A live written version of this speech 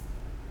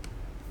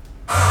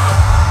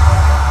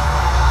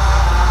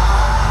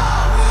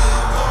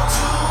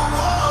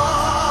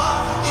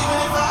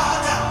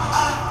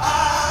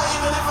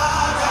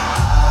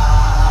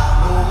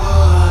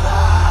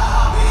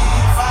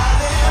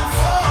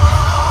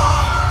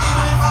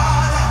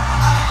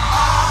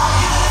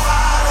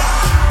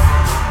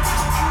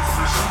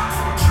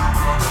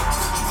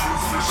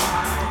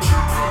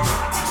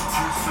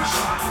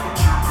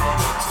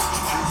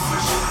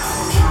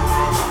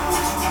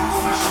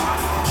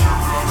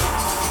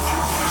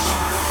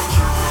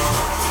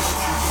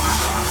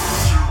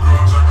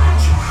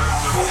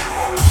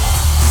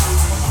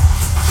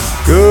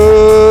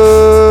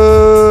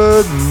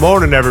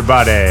happened,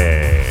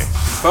 everybody?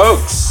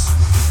 Folks,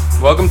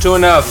 welcome to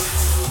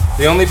Enough,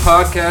 the only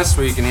podcast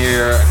where you can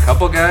hear a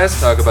couple guys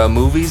talk about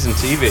movies and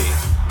TV.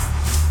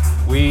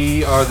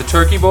 We are the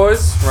Turkey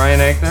Boys, Ryan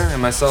Ankner,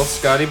 and myself,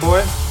 Scotty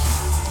Boy.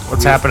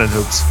 What's happening,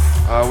 Hoops?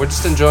 We're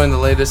just enjoying the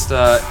latest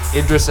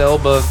Idris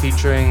Elba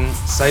featuring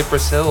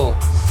Cypress Hill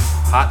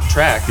hot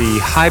track. The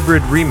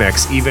hybrid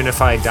remix, Even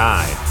If I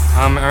Die,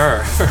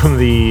 from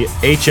the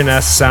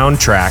H&S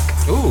soundtrack.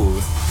 Ooh,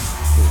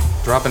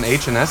 dropping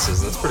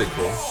H&S's, that's pretty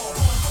cool.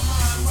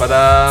 But,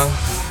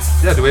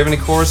 yeah, do we have any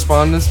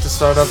correspondence to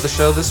start off the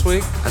show this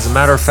week? As a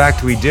matter of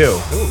fact, we do.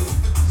 Ooh.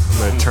 I'm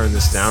going to turn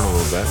this down a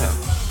little bit. Yeah.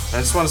 I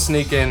just want to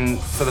sneak in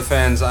for the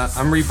fans.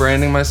 I'm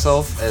rebranding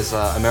myself as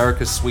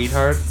America's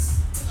Sweetheart.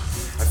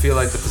 I feel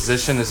like the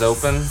position is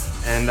open,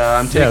 and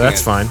I'm taking it. Yeah,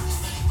 that's fine.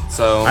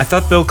 So I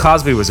thought Bill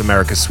Cosby was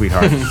America's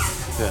sweetheart.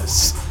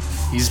 yes,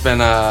 he's been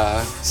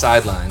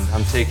sidelined.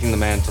 I'm taking the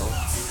mantle.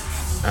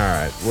 All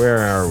right, where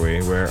are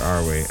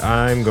we?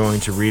 I'm going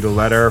to read a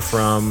letter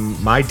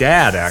from my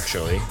dad,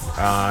 actually.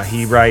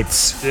 He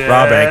writes, Dad.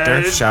 Rob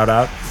Ankner, shout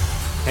out.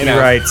 Hey He now.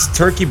 writes,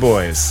 Turkey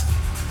Boys,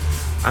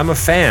 I'm a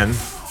fan,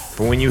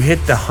 but when you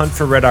hit the Hunt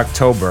for Red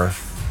October,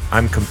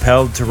 I'm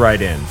compelled to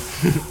write in.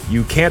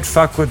 You can't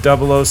fuck with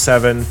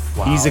 007.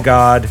 Wow. He's a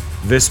god.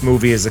 This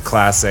movie is a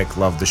classic.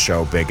 Love the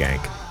show, Big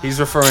Ank. He's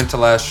referring to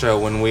last show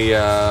when we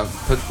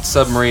put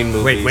submarine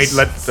movies. Wait,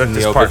 let in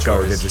this the part go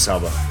with obituaries. Idris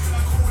Elba.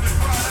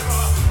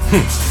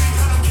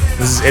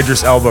 This is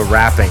Idris Elba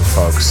rapping,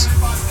 folks.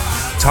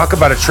 Talk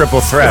about a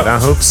triple threat, huh,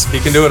 Hoops? He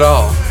can do it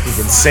all. He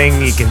can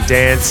sing, he can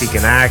dance, he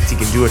can act, he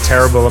can do a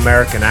terrible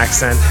American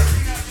accent.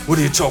 What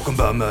are you talking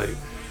about, mate?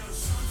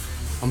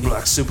 I'm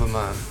Black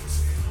Superman.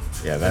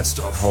 Yeah, that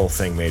whole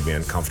thing made me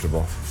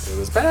uncomfortable. It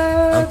was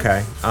bad.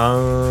 Okay.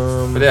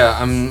 But yeah,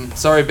 I'm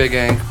sorry, Big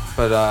Ank,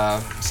 but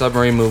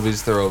submarine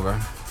movies, they're over.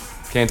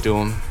 Can't do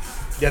them.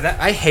 Yeah,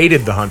 I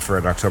hated The Hunt for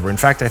Red October. In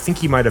fact, I think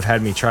he might have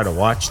had me try to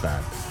watch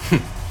that.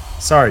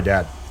 Sorry,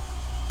 Dad.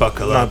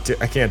 Buckle up.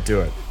 I can't do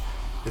it.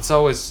 It's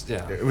always,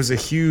 yeah. It was a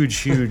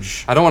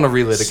huge I don't want to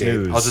relitigate.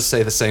 snooze. I'll just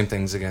say the same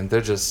things again.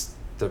 They're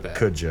bad.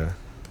 Could ya?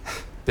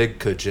 Big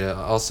could ya.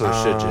 Also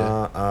should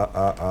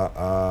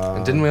ya.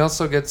 And didn't we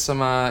also get some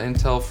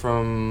intel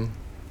from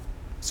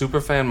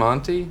Superfan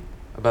Monty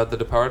about The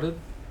Departed?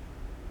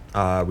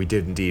 We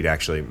did indeed,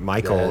 actually.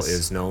 Michael Yes.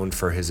 is known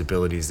for his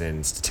abilities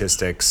in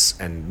statistics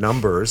and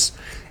numbers.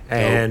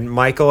 And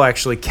Michael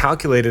actually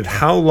calculated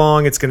how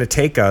long it's going to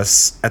take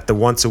us at the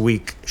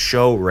once-a-week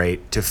show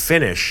rate to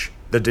finish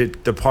The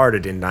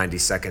Departed in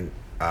 90-second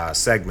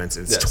segments.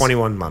 It's Yes.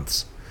 21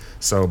 months.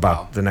 So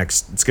about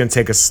it's going to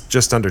take us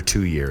just under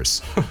 2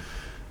 years.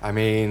 I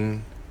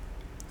mean,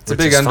 it's Which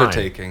a big is fine.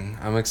 undertaking.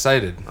 I'm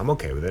excited. I'm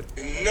okay with it.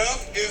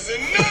 Enough is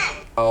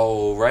enough!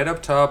 Oh, right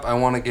up top, I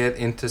want to get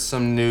into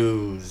some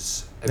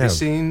news. Have Yeah. you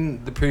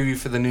seen the preview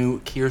for the new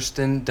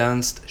Kirsten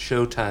Dunst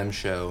Showtime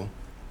show?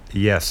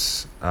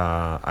 Yes.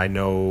 I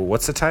know.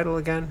 What's the title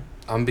again?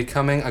 I'm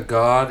Becoming a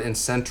God in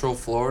Central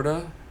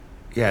Florida.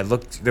 Yeah, it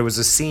looked. There was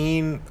a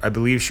scene. I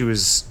believe she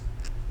was,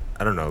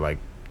 I don't know, like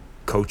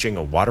coaching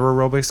a water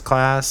aerobics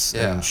class,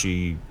 Yeah. and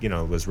she,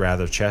 was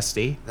rather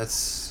chesty.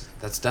 That's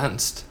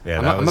Dunst. Yeah,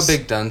 I'm a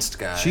big Dunst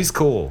guy. She's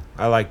cool.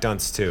 I like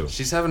Dunst too.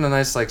 She's having a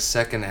nice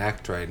second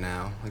act right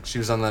now. Like she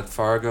was on that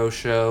Fargo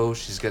show.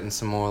 She's getting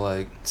some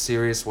more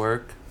serious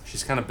work.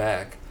 She's kind of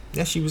back.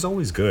 Yeah, she was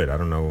always good. I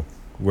don't know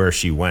where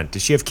she went.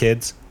 Did she have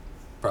kids?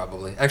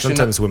 Probably. Actually,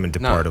 Sometimes women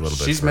depart a little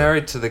bit. She's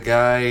married to the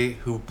guy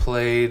who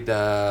played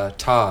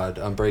Todd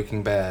on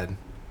Breaking Bad.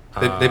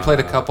 They played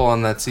a couple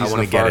on that season I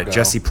want of to get Fargo. it.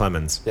 Jesse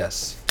Plemons.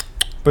 Yes.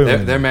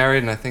 Boom. They're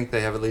married, and I think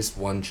they have at least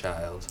one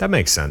child. That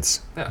makes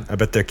sense. Yeah. I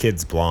bet their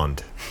kid's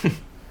blonde.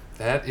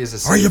 That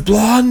is a... Are you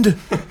blonde?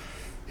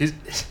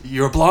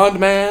 You're a blonde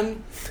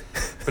man?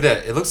 But yeah,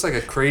 it looks like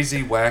a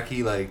crazy,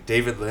 wacky,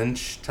 David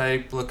Lynch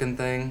type looking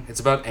thing. It's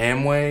about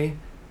Amway,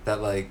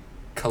 that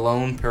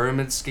Cologne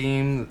pyramid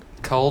scheme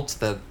cult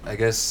that I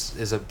guess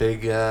is a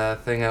big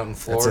thing out in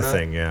Florida. That's a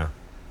thing, yeah.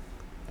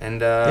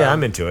 And Yeah,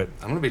 I'm into it.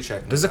 I'm gonna be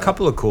checking. There's a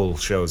couple of cool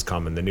shows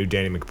coming. The new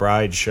Danny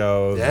McBride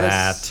show,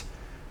 Yes.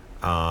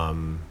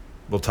 that.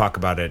 We'll talk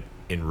about it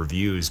in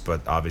reviews,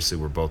 but obviously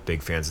we're both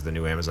big fans of the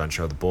new Amazon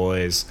show, The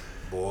Boys.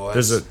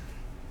 Boys.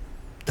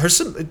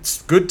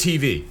 It's good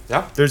TV.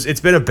 Yeah. It's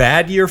been a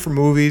bad year for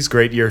movies,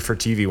 great year for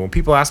TV. When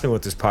people ask me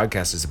what this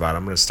podcast is about,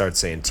 I'm going to start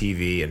saying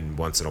TV and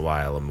once in a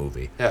while a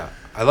movie. Yeah.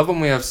 I love when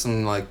we have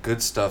some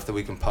good stuff that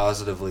we can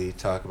positively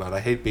talk about. I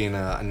hate being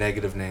a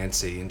negative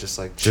Nancy and just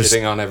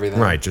shitting on everything.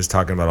 Right, just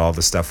talking about all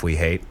the stuff we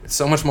hate. It's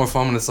so much more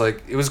fun when it's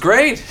it was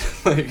great.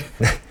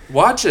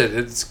 Watch it.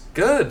 It's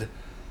good.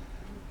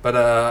 But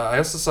I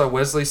also saw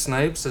Wesley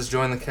Snipes has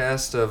joined the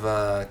cast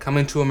of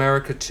Coming to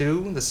America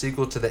 2, the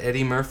sequel to the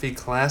Eddie Murphy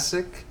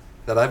classic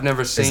that I've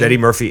never seen. Is Eddie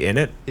Murphy in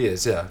it? He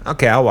is, yeah.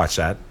 Okay, I'll watch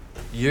that.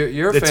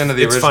 You're a fan of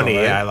the original, It's funny,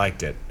 right? yeah, I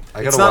liked it. I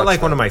gotta It's not watch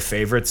one that. of my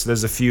favorites.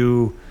 There's a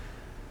few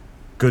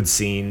good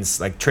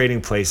scenes, Trading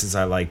Places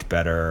I liked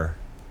better.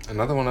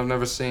 Another one I've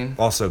never seen.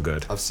 Also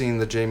good. I've seen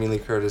the Jamie Lee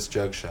Curtis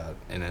jug shot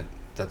in it.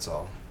 That's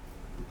all.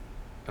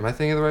 Am I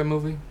thinking of the right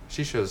movie?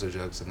 She shows her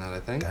jugs in that, I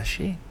think. Does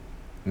she?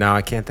 No,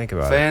 I can't think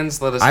about it.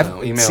 Fans, let us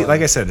know. Email See, in.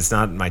 like I said, it's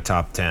not in my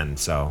top 10,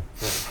 so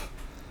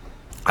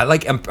I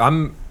like.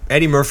 I'm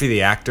Eddie Murphy,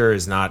 the actor,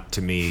 is not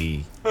to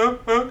me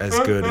as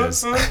good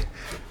as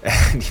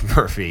Eddie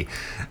Murphy,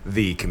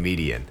 the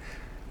comedian.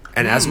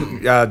 And as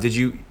did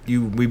you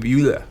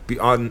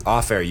on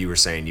off air? You were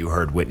saying you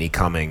heard Whitney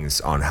Cummings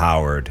on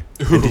Howard.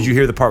 And did you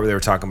hear the part where they were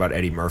talking about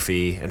Eddie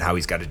Murphy and how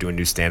he's got to do a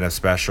new stand-up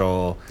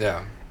special?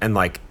 Yeah. And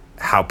like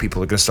how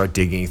people are going to start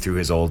digging through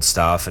his old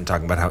stuff and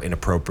talking about how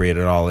inappropriate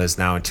it all is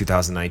now in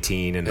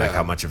 2019 and like Yeah.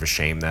 how much of a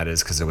shame that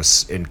is because it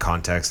was in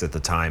context at the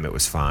time it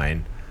was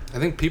fine. I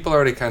think people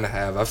already kind of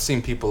have. I've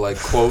seen people like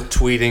quote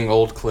tweeting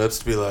old clips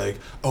to be like,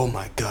 "Oh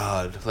my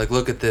god, like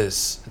look at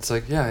this." It's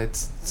like, yeah,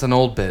 it's an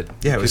old bit.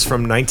 Yeah, it was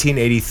from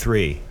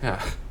 1983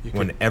 Yeah, you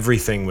when could,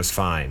 everything was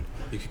fine.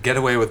 you could get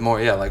away with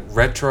more. Yeah, like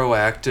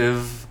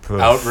retroactive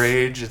Oof.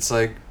 outrage. It's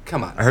like,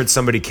 come on. I heard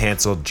somebody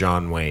canceled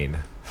John Wayne.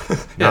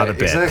 Not a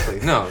bit. Exactly.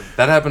 No,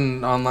 that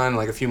happened online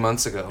like a few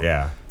months ago.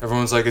 Yeah.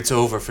 Everyone's like, it's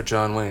over for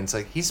John Wayne. It's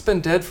like, he's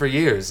been dead for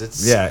years.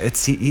 It's Yeah,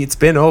 it's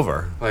been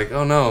over. like,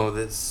 oh no,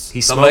 this He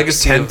the smoked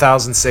legacy of-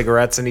 10,000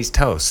 cigarettes and he's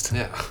toast.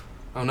 Yeah.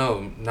 Oh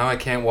no, now I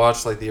can't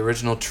watch like the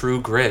original True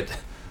Grit.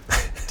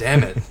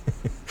 Damn it.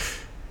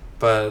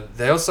 But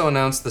they also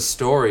announced the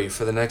story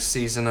for the next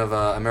season of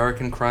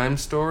American Crime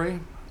Story,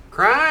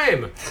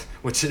 Crime.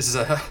 which is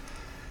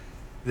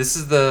this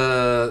is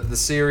the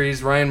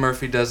series. Ryan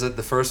Murphy does it.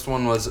 The first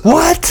one was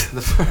What?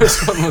 The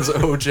first one was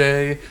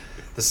OJ.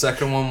 The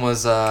second one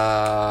was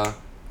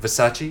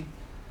Versace,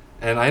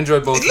 and I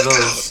enjoyed both of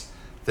those.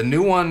 The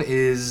new one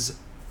is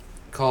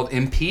called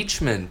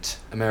Impeachment: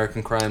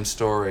 American Crime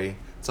Story.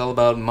 It's all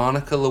about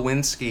Monica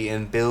Lewinsky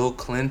and Bill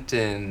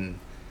Clinton.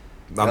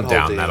 I'm That whole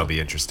down. deal. That'll be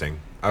interesting.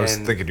 I was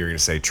And- thinking you were going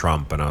to say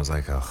Trump, and I was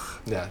like, ugh.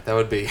 Yeah, that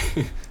would be.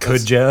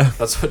 Could ya?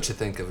 That's what you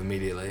think of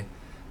immediately.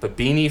 But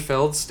Beanie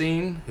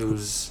Feldstein,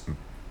 who's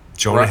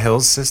Jonah Right.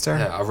 Hill's sister?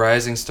 yeah, a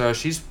rising star,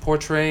 she's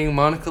portraying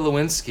Monica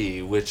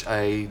Lewinsky, which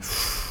I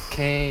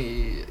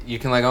can't. You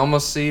can like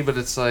almost see, but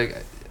it's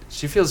like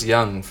she feels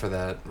young for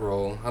that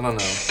role. I don't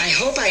know. I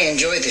hope I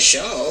enjoyed the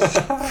show.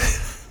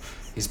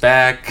 He's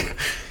back.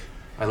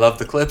 I love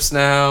the clips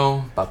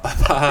now. Ba, ba,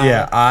 ba.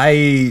 Yeah,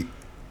 I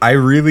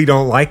really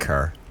don't like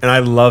her. And I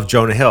love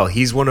Jonah Hill.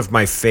 He's one of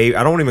my favorite.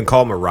 I don't even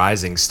call him a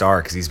rising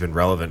star because he's been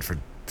relevant for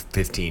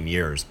 15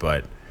 years,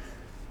 but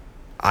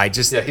I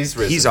just Yeah, he's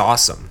risen. he's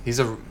awesome. He's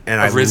a And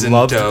a I risen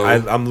love doe.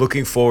 I'm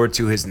looking forward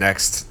to his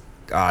next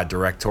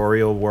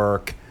directorial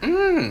work.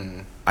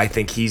 I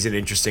think he's an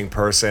interesting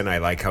person. I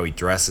like how he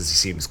dresses. He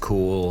seems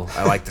cool.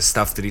 I like the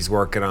stuff that he's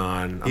working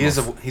on.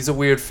 He's a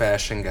weird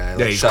fashion guy,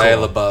 like he's Shia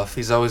cool. LaBeouf.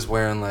 He's always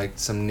wearing like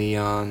some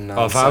neon.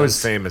 Oh, if I was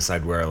nonsense. famous,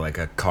 I'd wear like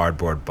a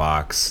cardboard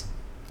box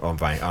on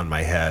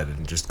my head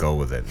and just go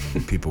with it.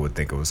 And people would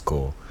think it was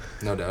cool.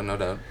 No doubt, no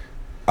doubt.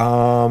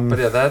 But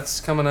yeah, that's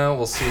coming out.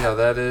 We'll see how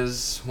that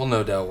is. We'll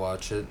no doubt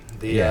watch it.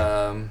 The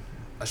Yeah.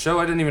 a show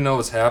I didn't even know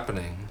was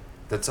happening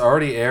that's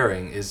already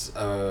airing is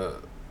a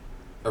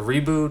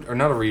reboot, or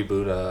not a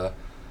reboot.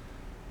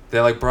 They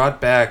like brought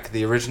back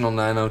the original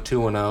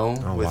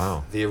 90210 Oh, with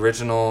wow. the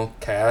original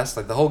cast.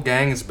 Like the whole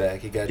gang is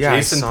back. You got Yeah, I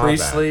Jason saw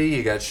Priestley,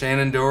 you got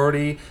Shannon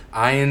Doherty,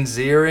 Ian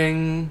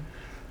Ziering.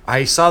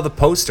 I saw the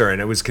poster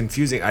and it was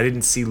confusing. I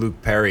didn't see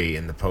Luke Perry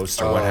in the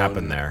poster. What Oh,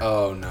 happened there?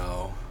 Oh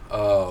no.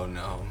 Oh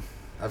no.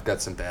 I've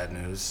got some bad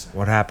news.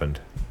 What happened?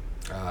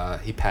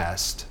 He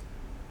passed.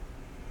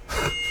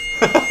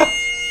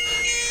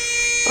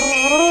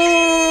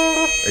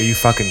 Are you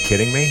fucking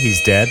kidding me?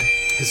 He's dead?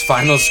 His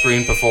final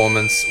screen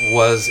performance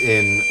was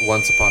in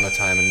Once Upon a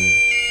Time in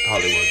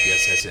Hollywood.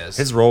 Yes.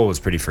 His role was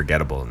pretty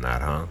forgettable in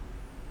that, huh?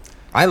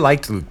 I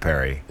liked Luke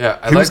Perry.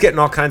 Yeah, He was getting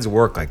all kinds of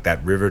work, like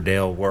that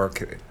Riverdale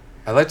work.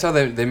 I liked how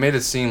they made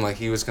it seem like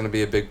he was going to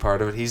be a big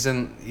part of it.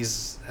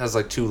 Has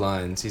like 2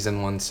 lines. He's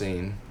in one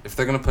scene. If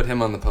they're going to put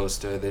him on the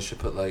poster, they should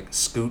put like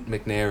Scoot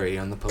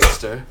McNairy on the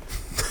poster.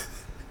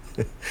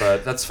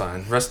 But that's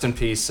fine. Rest in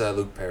peace,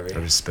 Luke Perry. I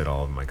just spit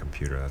all over my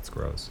computer. That's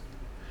gross.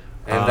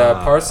 And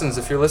Parsons,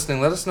 if you're listening,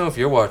 let us know if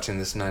you're watching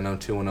this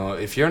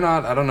 90210. If you're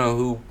not, I don't know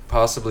who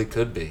possibly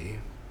could be,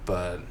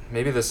 but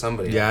maybe there's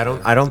somebody. Yeah,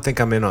 out I don't think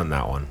I'm in on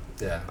that one.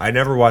 there. Yeah. I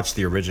never watched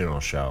the original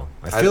show.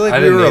 I I- feel like I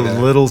we didn't were a either.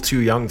 little too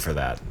young for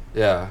that.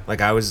 Yeah.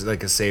 Like I was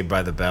like a Saved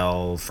by the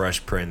Bell,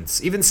 Fresh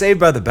Prince. Even Saved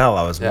by the Bell,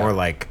 I was Yeah. more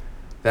like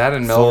That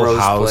and Full Melrose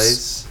House.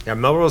 Place. Yeah,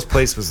 Melrose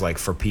Place was like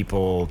for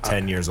people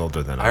 10 years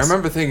older than us. I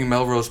remember thinking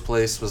Melrose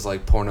Place was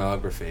like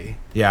pornography.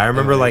 Yeah, I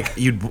remember like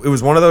it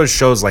was one of those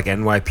shows like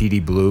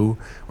NYPD Blue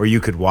where you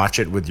could watch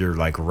it with your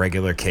like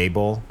regular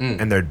cable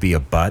and there'd be a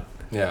butt.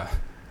 Yeah.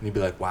 And you'd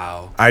be like,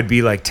 wow. I'd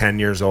be like 10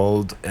 years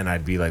old and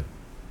I'd be like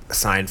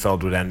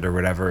Seinfeld would end or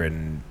whatever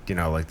and you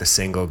know like the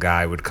single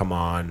guy would come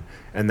on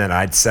and then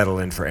I'd settle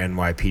in for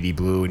NYPD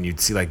Blue and you'd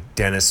see like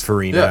Dennis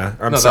Farina Yeah.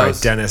 or I'm No, that sorry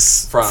was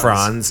Dennis Franz.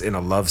 Franz in a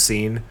love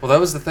scene. Well, that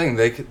was the thing.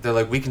 They're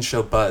like, we can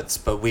show butts,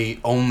 but we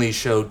only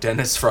show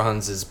Dennis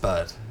Franz's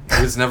butt. It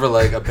was never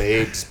like a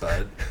babe's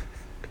butt.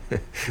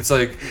 It's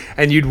like,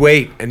 And you'd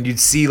wait and you'd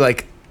see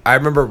like I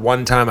remember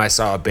one time I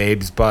saw a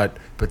babe's butt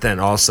but then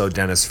also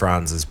Dennis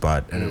Franz's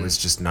butt, and it was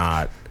just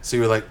not. So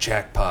you were like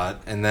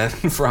jackpot, and then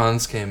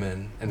Franz came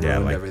in and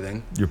ruined like,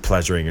 everything. You're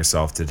pleasuring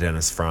yourself to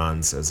Dennis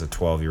Franz as a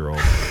 12-year-old.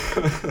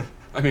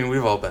 I mean,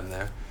 we've all been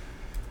there.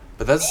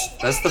 But that's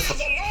the Obama has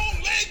a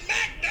long leg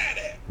Mac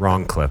Daddy.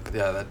 Wrong clip.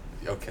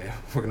 okay.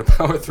 We're gonna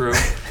power through.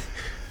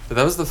 But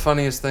that was the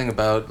funniest thing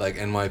about like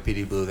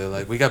NYPD Blue. They're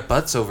like, we got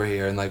butts over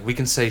here, and like we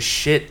can say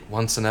shit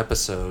once an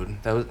episode.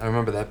 I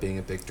remember that being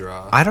a big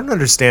draw. I don't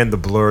understand the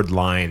blurred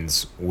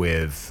lines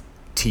with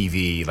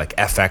TV. Like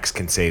FX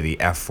can say the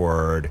F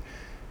word,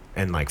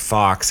 and like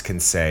Fox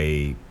can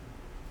say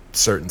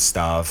certain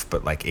stuff,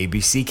 but like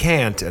ABC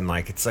can't, and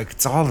like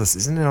it's all this.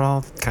 Isn't it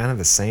all kind of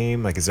the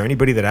same? Like, is there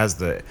anybody that has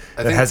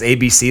has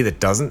ABC that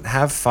doesn't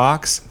have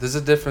Fox? There's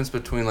a difference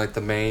between like the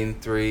main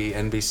three: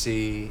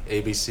 NBC,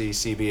 ABC,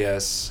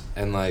 CBS,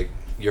 and like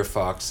your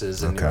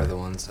Foxes and your Okay. other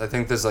ones. I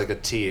think there's like a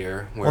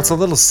tier. Where, Well, it's a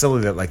little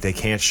silly that like they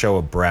can't show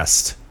a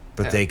breast,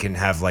 but Yeah. they can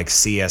have like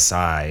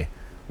CSI,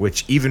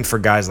 which even for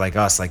guys like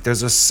us, like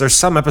there's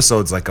some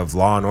episodes like of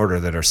Law and Order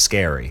that are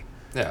scary.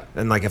 Yeah.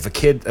 And like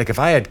if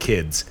I had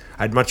kids,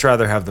 I'd much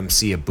rather have them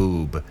see a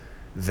boob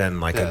than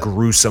like Yeah. a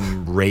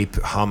gruesome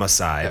rape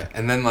homicide.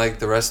 And then like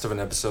the rest of an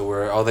episode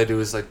where all they do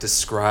is like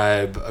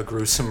describe a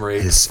gruesome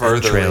rape His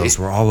furtherly. entrails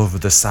were all over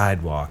the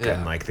sidewalk, Yeah.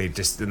 and like they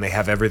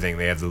have everything.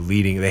 They have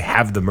they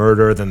have the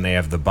murder, then they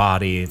have the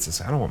body. It's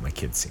just I don't want my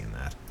kids seeing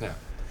that. Yeah.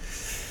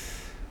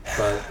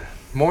 But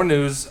more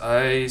news.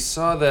 I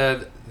saw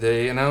that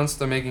they announced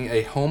they're making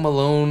a Home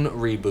Alone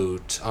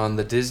reboot on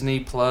the Disney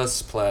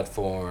Plus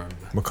platform.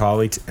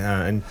 Macaulay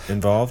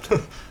involved?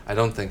 I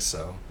don't think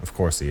so. Of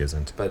course he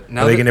isn't. But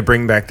now Are they that- going to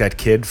bring back that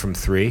kid from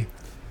 3?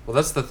 Well,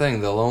 that's the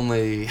thing.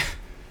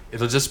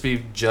 It'll just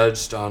be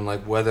judged on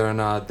like whether or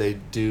not they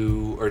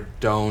do or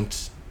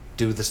don't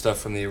do the stuff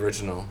from the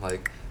original.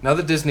 Like now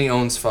that Disney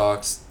owns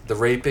Fox, the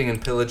raping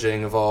and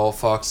pillaging of all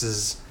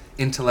Fox's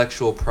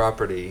intellectual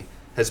property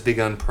has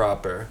begun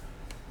proper.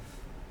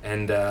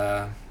 And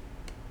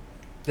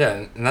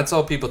and that's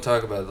all people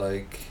talk about.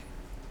 Like,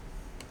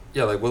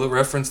 like will it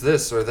reference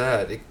this or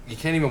that? You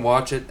can't even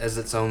watch it as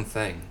its own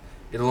thing.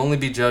 It'll only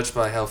be judged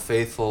by how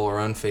faithful or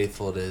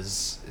unfaithful it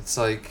is. It's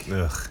like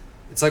Ugh.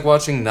 it's like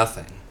watching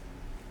nothing.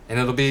 And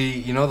it'll be,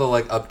 they'll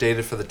like update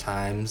it for the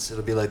times.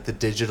 It'll be like the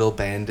Digital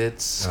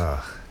Bandits.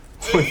 Ugh.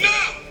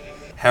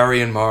 Harry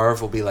and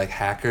Marv will be like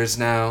hackers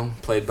now,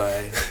 played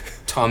by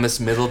Thomas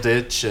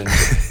Middleditch and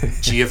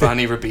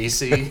Giovanni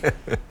Ribisi.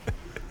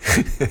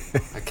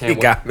 I He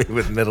can't got me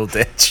with middle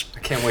ditch. I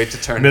can't wait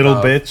to turn Middle it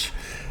off. bitch.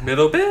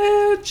 Middle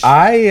bitch.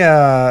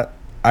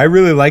 I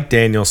really like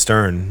Daniel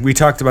Stern. We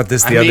talked about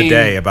this the other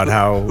day about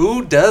how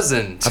Who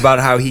doesn't?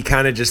 he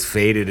kind of just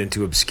faded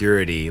into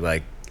obscurity.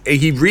 Like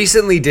he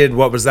recently did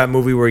what was that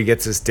movie where he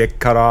gets his dick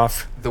cut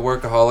off? The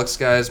Workaholics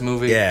guys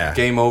movie. Yeah.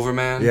 Game Over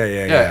Man.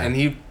 Yeah. And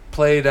he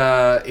played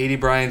 80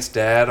 Bryant's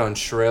dad on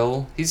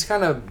Shrill. He's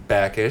kind of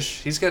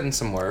backish. He's getting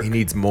some work. He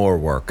needs more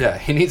work. Yeah,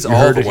 he needs You all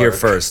heard the it here work.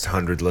 first,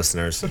 100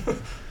 listeners.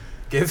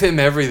 Give him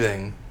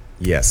everything.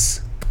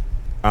 Yes.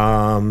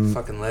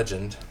 Fucking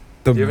legend.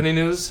 Do you have any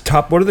news?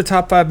 What are the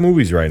top 5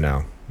 movies right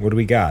now? What do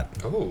we got?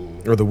 Oh.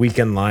 Or the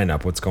weekend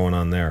lineup? What's going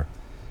on there?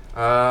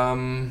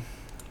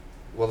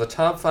 Well, the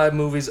top 5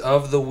 movies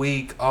of the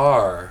week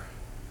are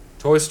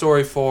Toy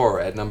Story 4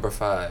 at number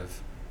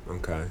 5.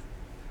 Okay.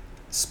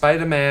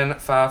 Spider-Man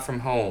Far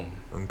From Home,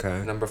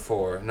 Okay. number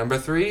 4. Number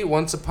 3,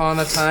 Once Upon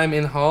a Time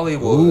in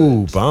Hollywood.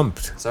 Ooh,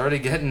 bumped. It's already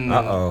getting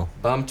Uh-oh.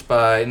 bumped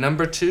by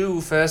number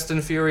 2, Fast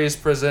and Furious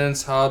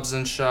presents Hobbs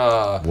and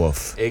Shaw,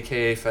 Woof.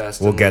 aka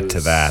Fast We'll and get Loose. to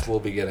that. We'll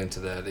be getting to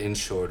that in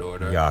short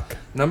order. Yuck.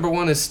 Number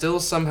 1 is still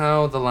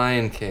somehow The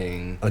Lion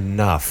King,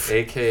 Enough.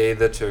 aka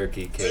The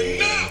Turkey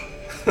King.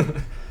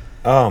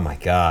 Oh my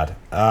god.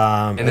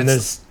 And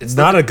it's there's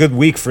not a good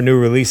week for new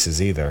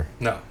releases either.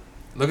 No.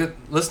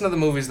 Listen to the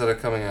movies that are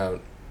coming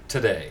out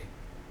today.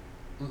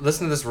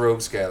 Listen to this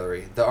rogues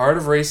gallery. The Art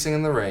of Racing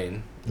in the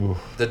Rain, Oof.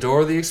 the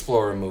Dora the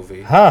Explorer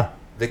movie, Huh.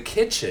 The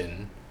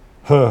Kitchen,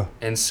 Huh.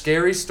 and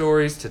Scary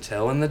Stories to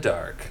Tell in the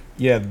Dark.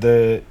 Yeah,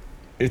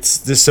 it's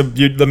this.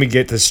 Let me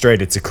get this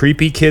straight. It's a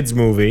creepy kids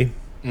movie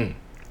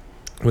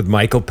with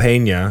Michael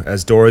Pena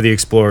as Dora the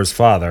Explorer's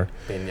father.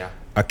 Peña.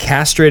 A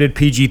castrated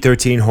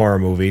PG-13 horror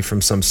movie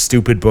from some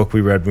stupid book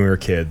we read when we were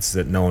kids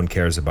that no one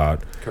cares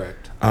about.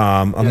 Correct.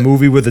 A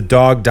movie with a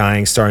dog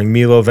dying starring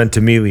Milo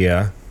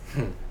Ventimiglia.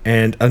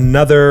 And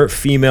another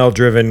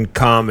female-driven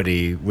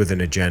comedy with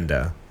an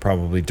agenda,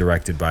 probably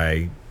directed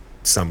by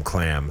some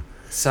clam.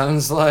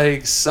 Sounds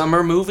like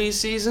summer movie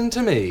season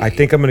to me. I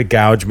think I'm going to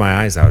gouge my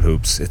eyes out,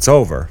 Hoops. It's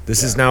over.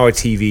 This is now a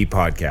TV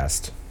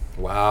podcast.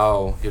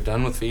 Wow, you're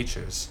done with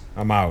features.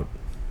 I'm out.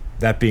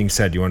 That being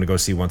said, you want to go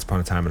see Once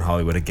Upon a Time in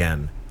Hollywood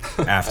again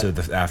after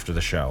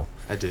the show?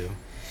 I do.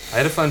 I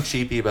had a fun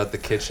cheapie about The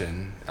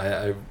Kitchen.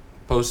 I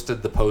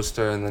posted the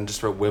poster and then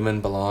just wrote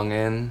 "Women Belong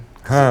In."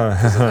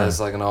 Because it has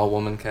like an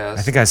all-woman cast.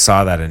 I think I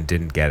saw that and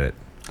didn't get it.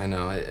 I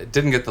know it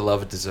didn't get the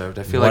love it deserved.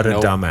 I feel What like a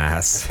I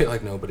dumbass. feel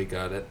like nobody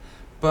got it,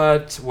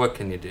 but what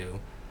can you do?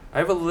 I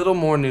have a little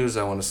more news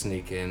I want to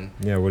sneak in.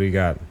 Yeah, what do you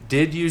got?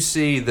 Did you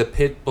see the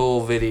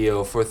Pitbull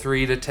video for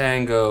 3 to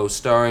Tango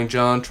starring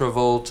John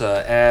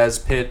Travolta as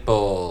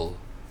Pitbull?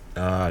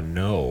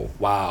 No.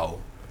 Wow.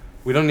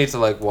 We don't need to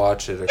like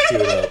watch it or cue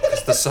it up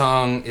because the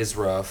song is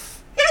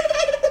rough.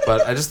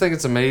 But I just think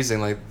it's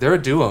amazing. Like, they're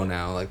a duo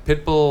now. Like,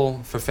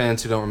 Pitbull, for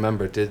fans who don't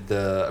remember, did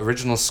the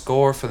original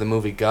score for the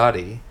movie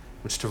Gotti,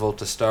 which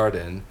Travolta starred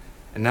in.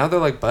 And now they're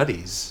like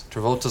buddies.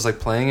 Travolta's like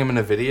playing him in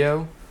a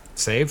video.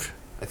 Saved?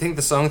 I think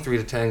the song 3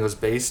 to Tango is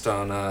based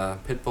on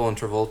Pitbull and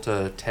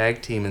Travolta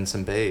tag teaming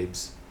some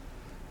babes.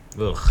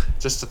 Ugh.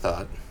 Just a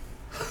thought.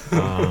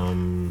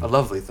 Um, A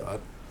lovely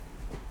thought.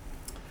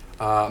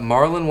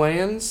 Marlon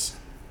Wayans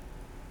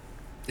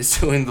is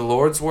doing the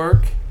Lord's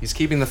work. He's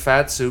keeping the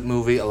Fat Suit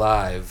movie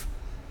alive.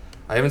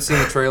 I haven't seen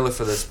the trailer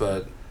for this,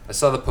 but I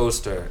saw the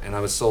poster and I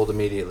was sold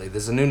immediately.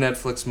 There's a new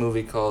Netflix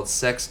movie called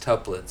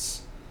Sextuplets,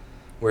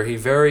 where he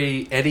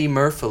very Eddie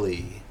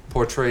Murphy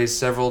portrays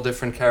several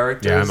different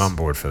characters. yeah, I'm on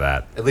board for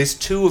that. At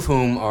least 2 of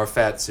whom are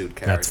fat suit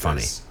characters. That's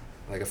funny.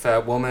 Like a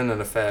fat woman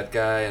and a fat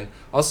guy. And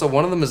also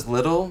one of them is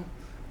little,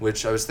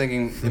 which I was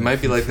thinking it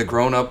might be like the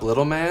grown-up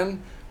little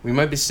man. We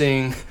might be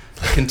seeing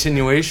a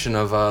continuation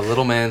of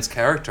Little Man's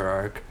character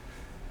arc,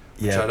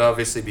 which I'd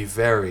obviously be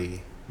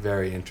very,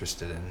 very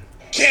interested in.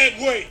 Can't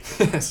wait.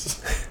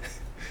 Yes.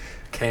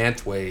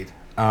 Can't wait.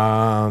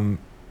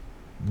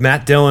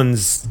 Matt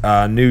Dillon's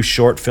new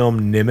short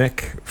film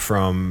Nimic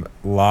from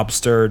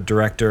Lobster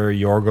director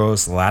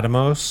Yorgos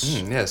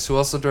Lanthimos. Yes, who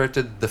also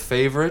directed The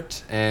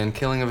Favorite and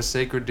Killing of a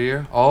Sacred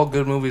Deer. All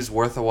good movies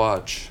worth a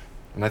watch.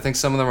 And I think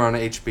some of them are on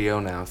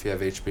HBO now, if you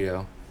have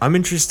HBO. I'm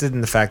interested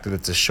in the fact that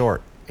it's a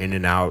short, in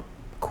and out,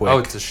 quick. Oh,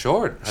 it's a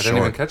short. I didn't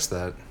even Short. catch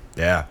that.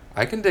 Yeah.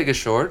 I can dig a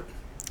short.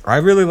 I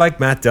really like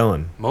Matt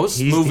Dillon.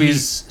 Most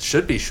movies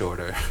should be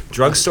shorter.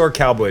 Drugstore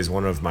Cowboy is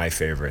one of my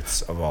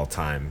favorites of all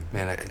time.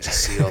 Man, I could just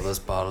see all those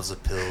bottles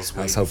of pills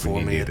I was waiting hoping for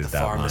you me at the needed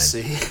that line.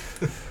 pharmacy.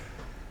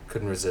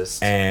 Couldn't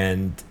resist.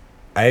 And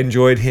I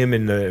enjoyed him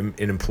in an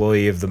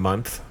Employee of the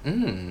Month.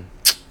 Mm.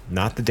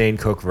 Not the Dane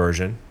Cook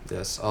version.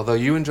 Yes, although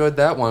you enjoyed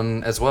that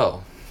one as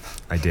well.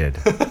 I did.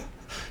 Yes.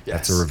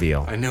 That's a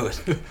reveal. I knew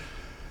it.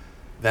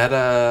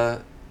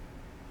 That's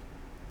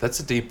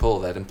a deep pull,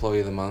 that Employee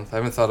of the Month. I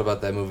haven't thought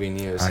about that movie in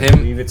years. I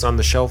believe it's on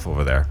the shelf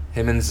over there.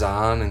 Him and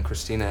Zahn and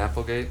Christina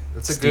Applegate.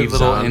 That's a Steve good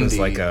little Zahn indie is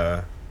like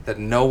a that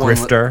no one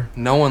grifter.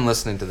 no one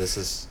listening to this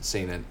has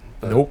seen it.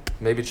 But Nope.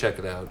 Maybe check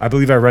it out. I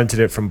believe I rented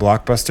it from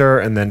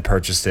Blockbuster and then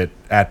purchased it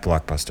at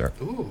Blockbuster.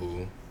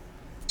 Ooh.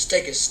 Let's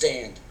take a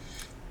stand.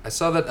 I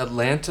saw that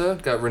Atlanta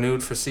got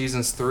renewed for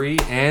seasons 3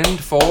 and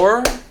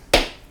 4,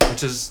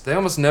 which is, they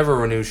almost never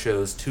renew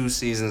shows 2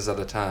 seasons at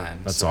a time.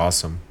 That's so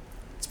awesome.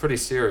 It's pretty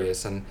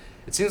serious, and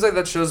it seems like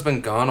that show's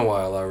been gone a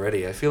while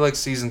already. I feel like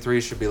season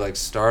 3 should be like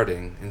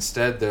starting.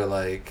 Instead, they're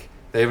like,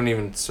 they haven't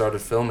even started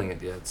filming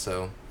it yet,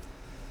 so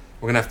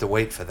we're gonna have to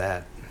wait for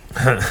that.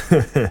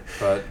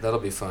 But that'll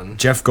be fun.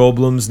 Jeff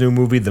Goldblum's new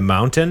movie, The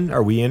Mountain.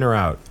 Are we in or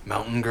out?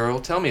 Mountain Girl,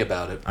 tell me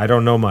about it. I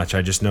don't know much.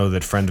 I just know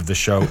that friend of the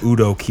show,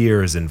 Udo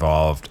Kier, is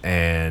involved.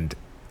 And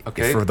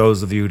Okay. for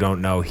those of you who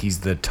don't know,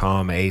 he's the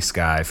Tom Ace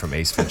guy from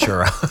Ace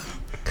Ventura.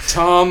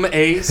 Tom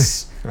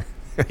Ace.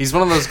 He's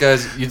one of those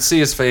guys, you'd see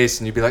his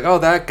face and you'd be like, oh,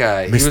 that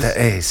guy. Mr.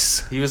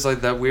 Ace. He was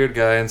like that weird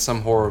guy in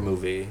some horror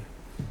movie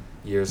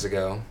years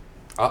ago.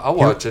 I'll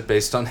watch it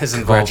based on his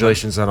involvement.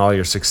 Congratulations on all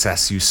your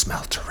success. You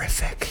smell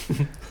terrific.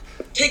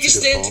 Take a That's a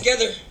good stand call.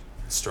 together.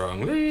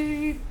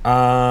 Strongly.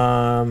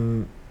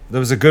 There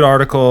was a good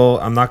article.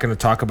 I'm not going to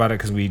talk about it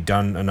because we've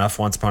done enough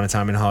Once Upon a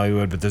Time in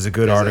Hollywood, but there's a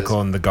good Yes,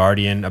 article in The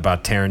Guardian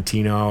about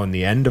Tarantino and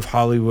the end of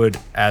Hollywood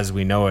as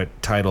we know it,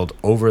 titled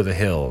Over the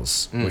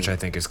Hills, which I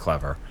think is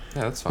clever.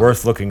 Yeah, that's fine.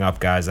 Worth looking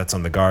up, guys. That's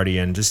on The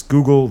Guardian. Just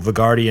Google The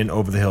Guardian,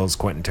 Over the Hills,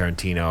 Quentin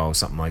Tarantino,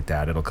 something like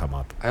that. It'll come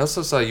up. I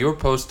also saw you were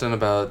posting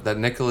about that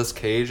Nicolas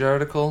Cage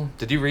article.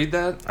 Did you read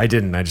that? I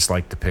didn't. I just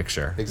liked the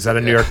picture. Is that a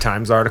New Yeah. York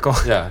Times article?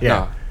 Yeah, Yeah.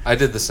 no. I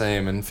did the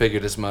same and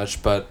figured as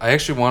much, but I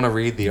actually want to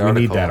read the We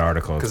article. need that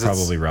article. It's 'cause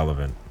probably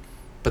relevant.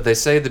 But they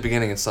say at the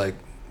beginning it's like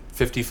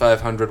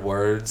 5,500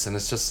 words, and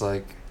it's just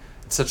like,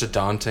 it's such a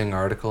daunting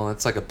article.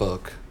 It's like a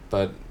book.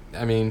 But,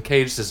 I mean,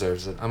 Cage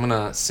deserves it. I'm going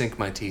to sink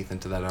my teeth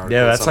into that article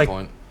Yeah, at that's some like-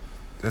 point.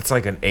 That's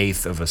like an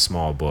eighth of a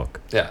small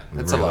book. Yeah,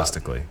 it's a lot.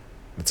 realistically.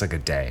 It's like a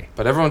day.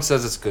 But everyone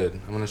says it's good.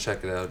 I'm going to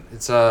check it out.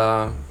 It's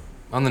on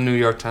the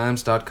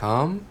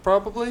NewYorkTimes.com,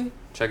 probably.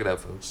 Check it out,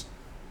 folks.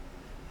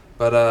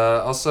 But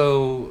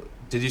also,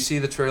 did you see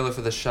the trailer for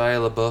the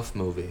Shia LaBeouf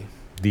movie?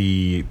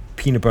 The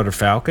Peanut Butter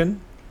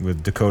Falcon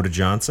with Dakota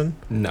Johnson.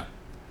 No.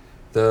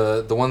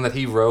 The one that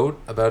he wrote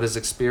about his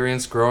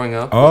experience growing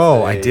up. Oh,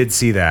 with I did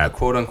see a that.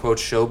 quote-unquote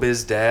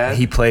showbiz dad.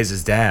 He plays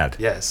his dad.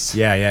 Yes.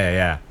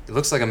 Yeah. It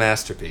looks like a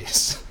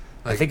masterpiece.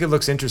 I think it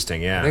looks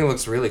interesting, I think it yeah.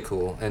 looks really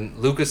cool. And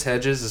Lucas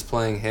Hedges is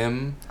playing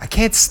him. I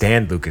can't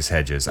stand Lucas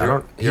Hedges. He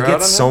You're out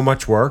gets on so him?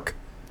 much work.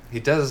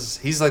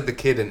 He's like the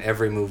kid in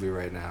every movie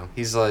right now.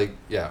 He's like,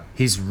 yeah.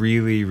 He's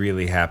really,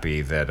 really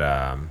happy that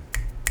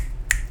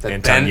That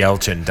Anton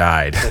Yelchin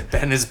died. that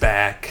Ben is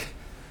back.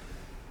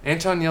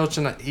 Anton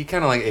Yelchin, he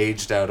kind of like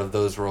aged out of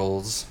those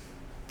roles.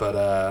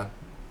 but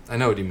I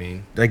know what you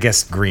mean. I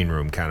guess Green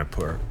Room kind of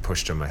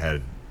pushed him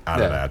ahead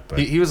out of that. But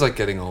he was like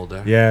getting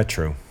older. yeah,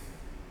 true.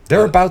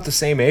 They're about the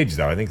same age,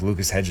 though. I think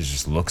Lucas Hedges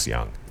just looks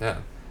young. Yeah,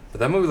 but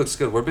that movie looks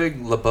good. We're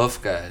big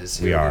LaBeouf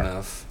guys. We are.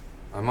 Enough.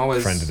 I'm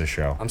always Friend of the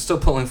show. I'm still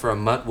pulling for a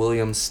Mutt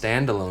Williams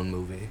standalone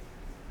movie,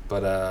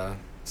 but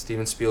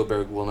Steven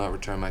Spielberg will not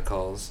return my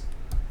calls.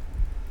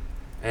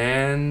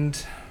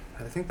 And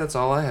I think that's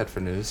all I had for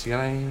news. You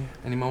got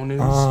any more news?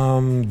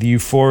 The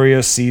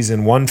Euphoria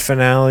season 1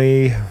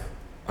 finale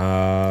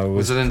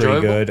was it pretty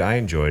enjoyable? good. I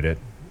enjoyed it.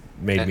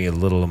 Made me a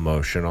little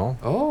emotional.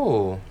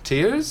 Oh,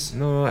 tears?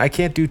 No, I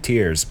can't do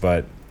tears,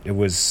 but it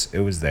was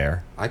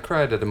there. I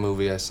cried at a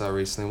movie I saw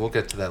recently. We'll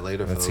get to that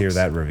later. Let's folks. hear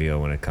that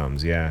reveal when it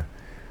comes. Yeah.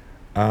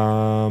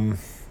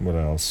 What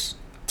else?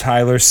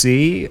 Tyler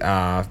C.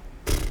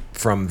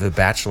 From The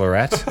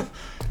Bachelorette.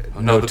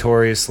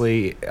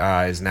 Notoriously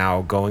is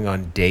now going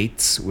on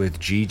dates with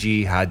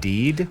Gigi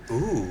Hadid.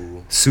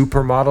 Ooh.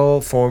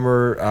 Supermodel,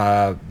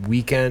 former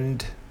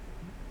Weekend,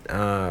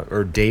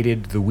 or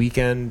dated The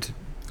Weekend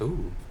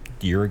Ooh.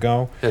 year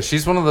ago. Yeah,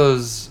 she's one of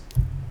those.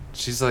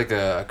 She's like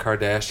a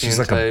Kardashian She's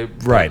like type.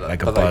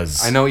 like a but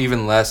buzz. I know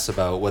even less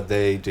about what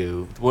they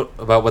do,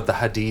 about what the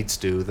Hadids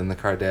do than the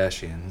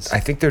Kardashians. I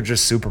think they're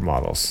just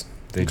supermodels.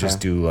 They Okay. just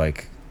do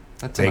like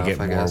That's they enough,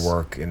 get I more guess.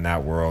 work in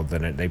that world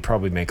than it. They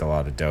probably make a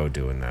lot of dough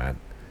doing that.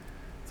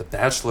 The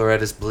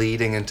Bachelorette is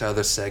bleeding into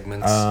other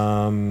segments.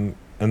 And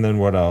then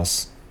what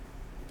else?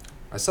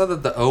 I saw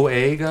that the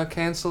OA got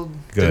canceled.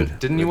 Good.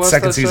 Didn't you The watch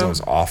second that season show?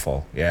 was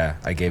awful. Yeah,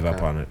 I gave up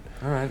Okay. on it.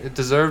 All right, it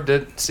deserved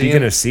it.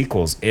 Speaking of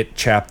sequels, It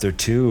Chapter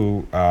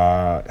 2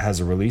 has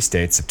a release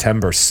date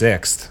September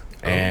 6th.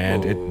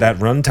 And Oh. that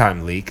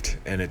runtime leaked,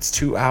 and it's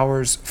 2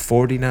 hours,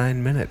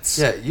 49 minutes.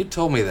 Yeah, you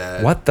told me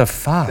that. What the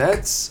fuck?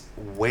 That's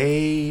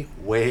way,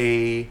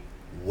 way,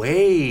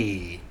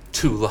 way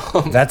too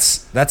long.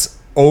 That's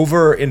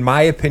over, in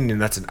my opinion,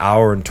 that's an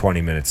hour and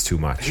 20 minutes too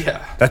much.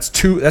 Yeah. That's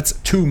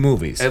two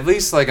movies. At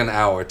least like an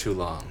hour too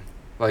long.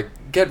 Like,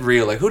 get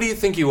real. Like, who do you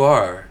think you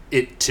are?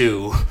 It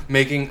too,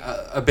 making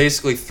a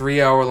basically 3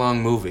 hour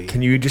long movie.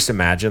 Can you just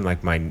imagine like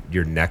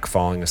your neck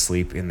falling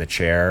asleep in the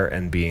chair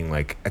and being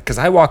like, because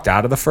I walked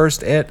out of the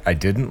first It, I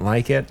didn't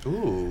like it.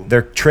 Ooh.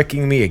 They're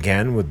tricking me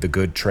again with the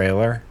good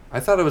trailer. I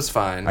thought it was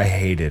fine. I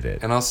hated it.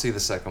 And I'll see the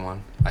second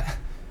one.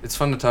 It's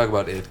fun to talk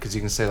about it because you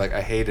can say like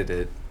I hated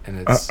it, and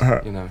it's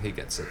he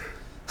gets it.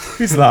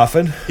 He's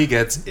laughing. He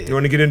gets it. You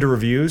want to get into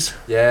reviews?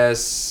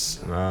 Yes.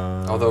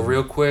 Although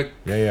real quick,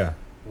 Yeah.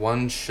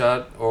 One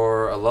Shot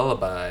or a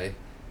Lullaby,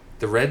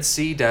 the Red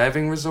Sea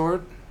Diving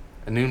Resort,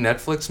 a new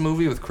Netflix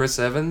movie with Chris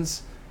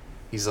Evans.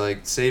 He's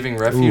like saving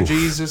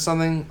refugees or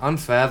something.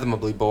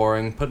 Unfathomably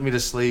boring. Put me to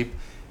sleep.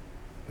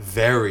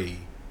 Very.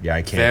 Yeah,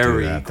 I can't do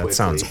Very that. quickly. That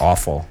sounds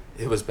awful.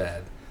 It was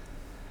bad.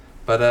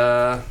 But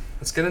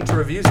let's get into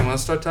reviews. You want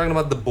to start talking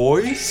about The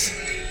Boys?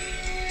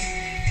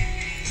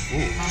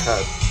 Ooh,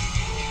 cut.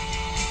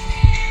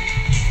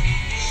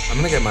 I'm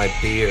gonna get my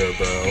beer,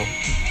 bro.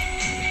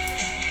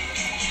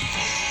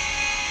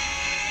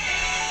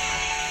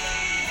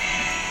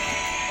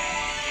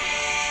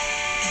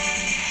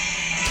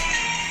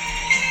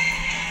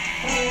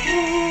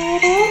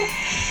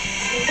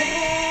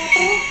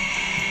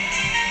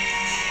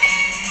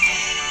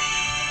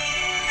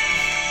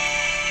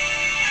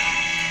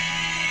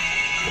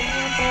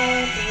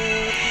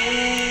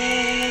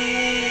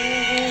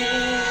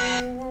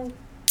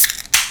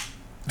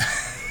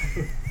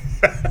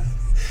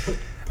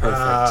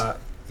 Perfect.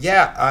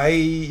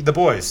 The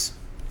Boys.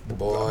 The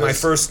Boys. My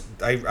first,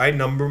 I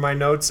number my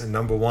notes, and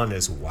number one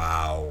is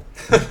wow.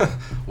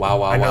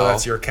 Wow. I know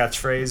that's your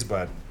catchphrase,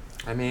 but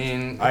I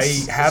mean, I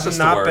it's have just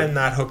a not word. been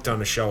that hooked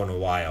on a show in a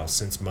while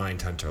since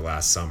Mindhunter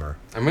last summer.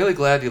 I'm really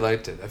glad you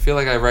liked it. I feel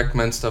like I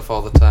recommend stuff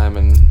all the time,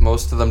 and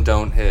most of them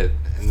don't hit.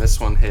 And this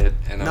one hit.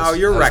 And No,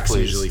 your I was rec's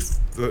pleased.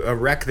 usually a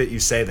rec that you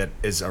say that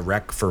is a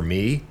rec for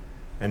me,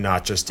 and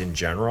not just in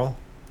general.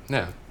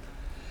 Yeah.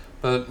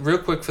 But real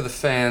quick for the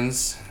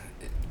fans,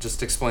 just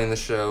to explain the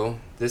show.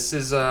 This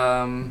is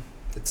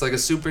it's like a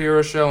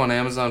superhero show on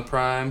Amazon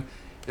Prime.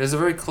 It has a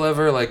very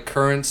clever like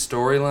current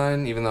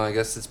storyline, even though I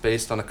guess it's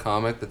based on a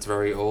comic that's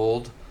very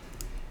old.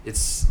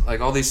 It's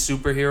like all these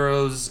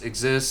superheroes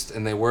exist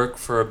and they work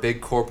for a big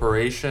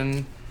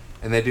corporation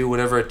and they do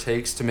whatever it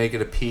takes to make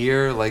it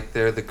appear like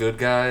they're the good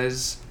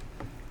guys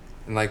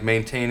and like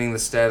maintaining the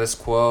status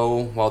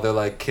quo while they're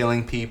like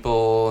killing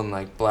people and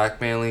like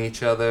blackmailing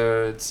each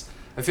other.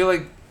 I feel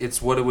like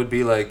it's what it would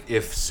be like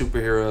if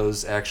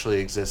superheroes actually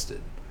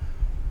existed.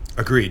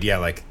 Agreed. Yeah,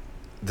 like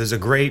there's a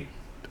great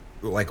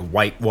like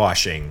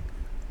whitewashing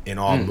in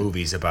all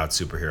movies about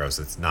superheroes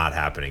that's not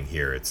happening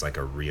here. It's like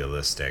a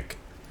realistic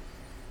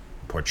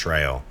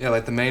portrayal. Yeah,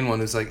 like the main one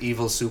who's like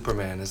evil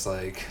Superman is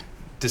like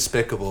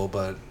despicable,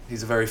 but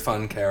he's a very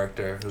fun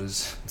character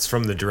who's It's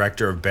from the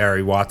director of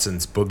Barry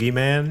Watson's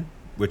Boogeyman,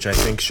 which I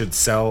think should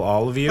sell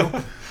all of you.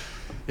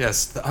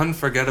 yes, the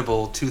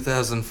unforgettable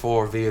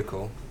 2004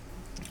 vehicle,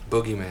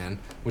 Boogeyman,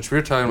 which we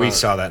were talking We about.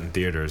 saw that in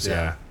theaters,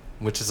 yeah.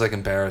 Which is like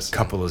embarrassing.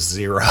 Couple of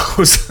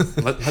zeros.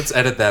 Let's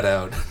edit that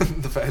out.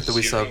 The fact that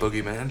we saw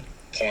Boogeyman.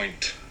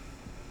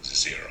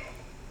 .0.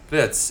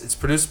 Yeah, it's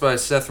produced by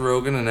Seth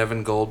Rogen and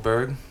Evan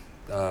Goldberg.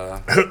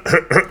 I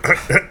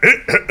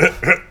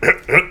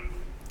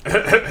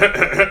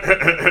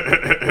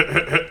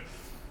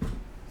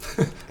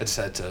just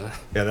had to.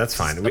 Yeah, that's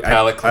fine. A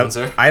palate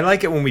cleanser. I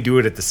like it when we do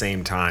it at the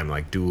same time,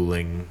 like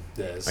dueling,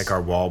 Yes. like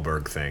our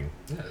Wahlberg thing.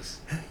 Yes.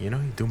 You know,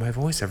 you do my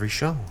voice every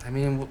show. I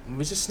mean,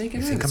 we just sneak it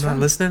You in. think It's I'm not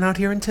fun. listening out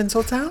here in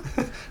Tinseltown?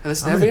 I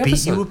listen I'm to every gonna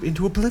beat episode. you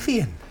into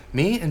oblivion.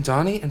 Me and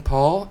Donnie and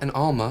Paul and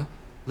Alma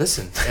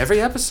listen to every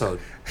episode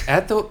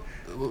at the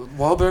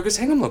Wahlburgers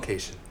Hingham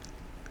location,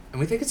 and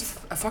we think it's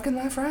a fucking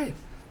laugh riot.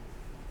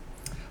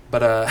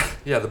 But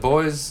yeah, The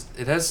Boys.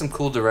 It has some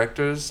cool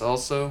directors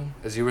also,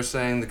 as you were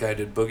saying. The guy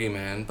did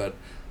Boogeyman, but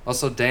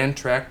also Dan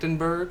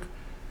Trachtenberg,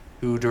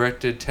 who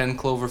directed 10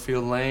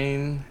 Cloverfield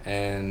Lane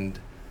and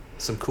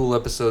some cool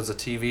episodes of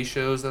TV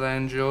shows that I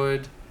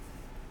enjoyed.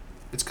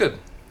 It's good.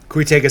 Can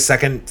we take a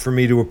second for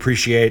me to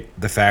appreciate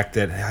the fact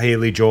that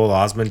Haley Joel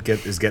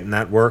Osment is getting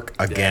that work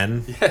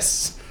again? Yeah.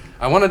 Yes.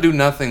 I want to do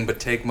nothing but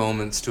take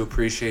moments to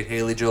appreciate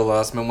Haley Joel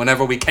Osment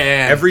whenever we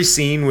can. Every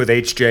scene with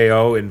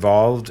HJO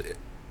involved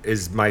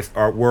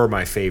were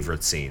my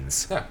favorite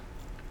scenes. Yeah.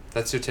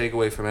 That's your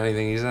takeaway from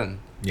anything he's in.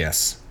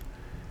 Yes.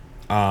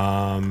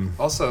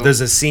 Also, There's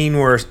a scene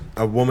where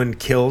a woman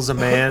kills a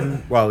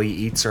man while he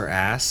eats her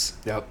ass.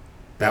 Yep.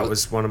 That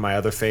was one of my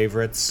other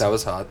favorites. That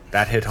was hot.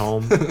 That hit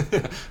home.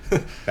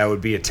 That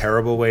would be a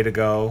terrible way to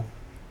go.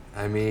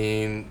 I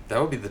mean, that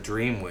would be the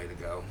dream way to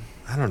go.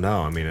 I don't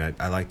know. I mean,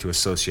 I like to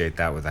associate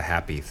that with a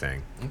happy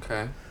thing.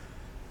 Okay.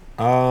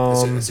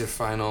 Um, Is your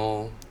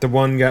final... the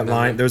one got No,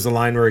 line. no. There's a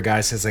line where a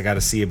guy says, "I got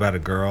to see about a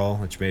girl,"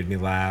 which made me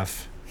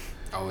laugh.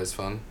 Always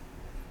fun.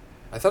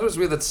 I thought it was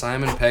weird that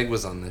Simon Pegg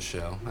was on this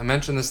show. I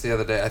mentioned this the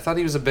other day. I thought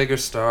he was a bigger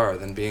star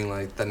than being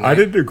like the... I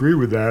didn't agree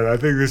with that. I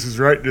think this is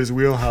right in his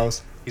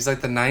wheelhouse. He's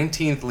like the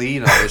 19th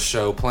lead on this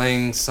show,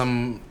 playing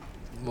some...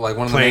 Like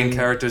one of the Playing- main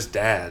characters'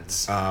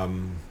 dads.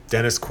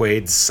 Dennis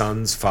Quaid's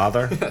son's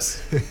father.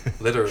 Yes.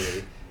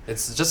 Literally.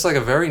 It's just like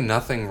a very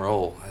nothing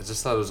role. I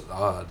just thought it was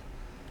odd.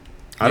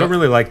 I don't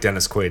really like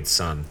Dennis Quaid's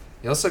son.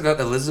 You also got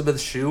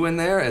Elizabeth Shue in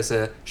there as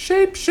a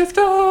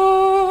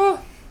shapeshifter,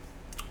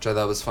 which I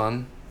thought was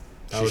fun.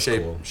 That was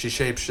cool. She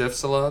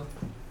shapeshifts a lot.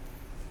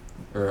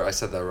 Or I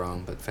said that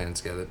wrong, but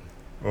fans get it.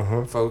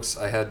 Uh-huh. Folks,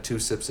 I had 2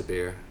 sips of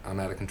beer. I'm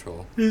out of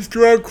control. He's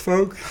drunk,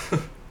 folks.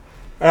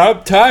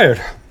 I'm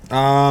tired.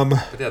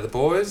 But yeah, The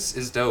Boys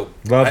is dope.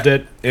 Loved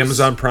it.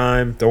 Amazon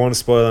Prime. Don't want to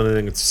spoil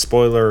anything. It's a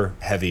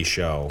spoiler-heavy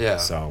show. Yeah.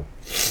 So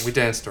We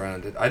danced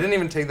around it. I didn't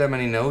even take that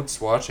many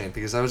notes watching it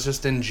because I was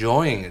just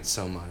enjoying it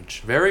so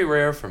much. Very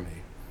rare for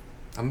me.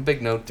 I'm a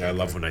big note taker. I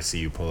love when I see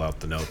you pull out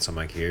the notes. I'm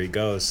like, here he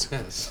goes.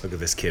 Yes. Look at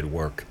this kid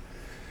work.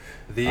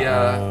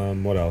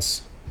 What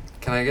else?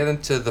 Can I get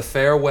into The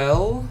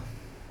Farewell?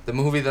 The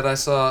movie that I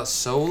saw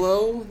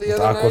solo the With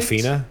other night?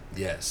 Aquafina?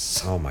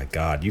 Yes. Oh my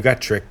God, you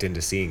got tricked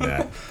into seeing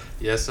that.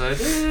 Yes, I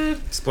did.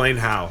 Explain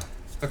how.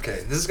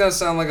 Okay, this is going to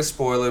sound like a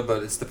spoiler,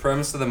 but it's the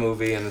premise of the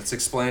movie, and it's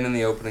explained in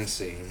the opening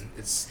scene.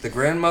 It's the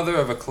grandmother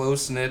of a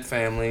close-knit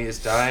family is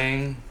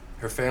dying.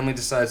 Her family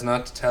decides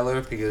not to tell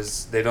her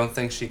because they don't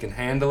think she can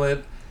handle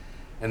it.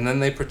 And then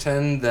they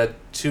pretend that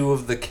 2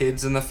 of the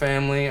kids in the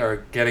family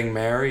are getting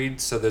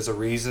married, so there's a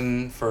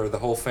reason for the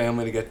whole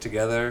family to get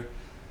together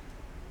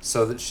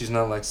so that she's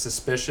not, like,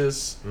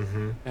 suspicious.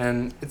 Mm-hmm.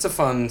 And it's a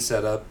fun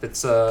setup.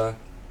 It's about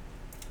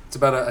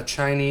a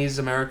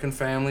Chinese-American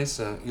family,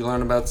 so you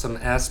learn about some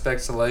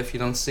aspects of life you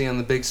don't see on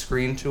the big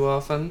screen too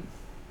often.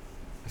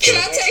 Can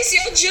I taste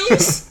your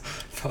juice?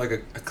 Felt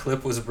like a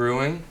clip was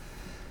brewing.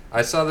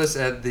 I saw this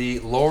at the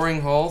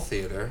Loring Hall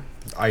Theater,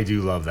 I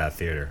do love that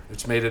theater.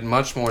 which made it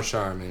much more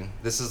charming.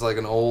 This is like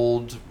an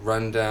old,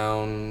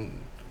 rundown,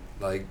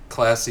 like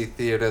classy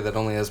theater that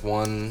only has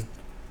one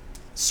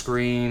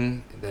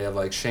screen. They have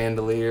like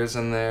chandeliers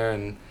in there,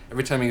 and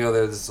every time you go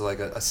there, there's like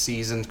a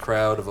seasoned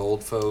crowd of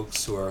old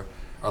folks who are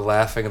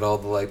laughing at all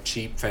the like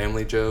cheap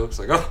family jokes.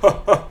 Like,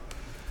 oh,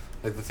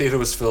 like the theater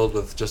was filled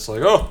with just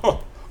like,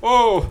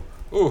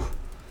 ooh.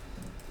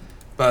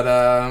 But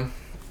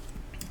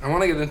I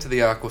want to get into the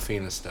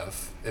Aquafina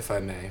stuff, if I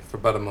may, for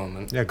but a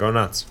moment. Yeah, go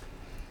nuts.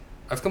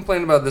 I've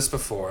complained about this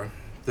before.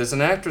 There's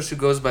an actress who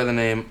goes by the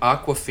name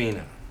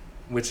Aquafina,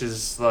 which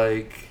is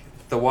like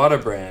the water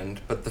brand,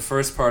 but the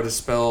first part is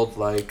spelled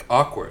like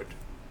awkward,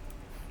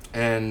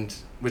 and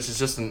which is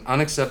just an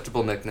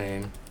unacceptable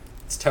nickname.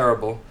 It's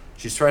terrible.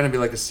 She's trying to be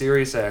like a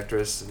serious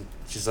actress, and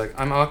she's like,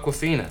 I'm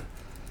Aquafina.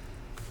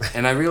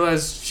 And I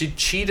realized she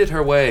cheated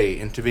her way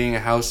into being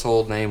a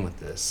household name with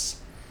this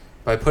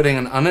by putting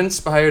an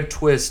uninspired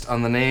twist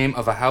on the name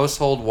of a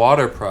household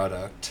water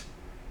product.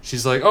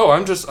 She's like, oh,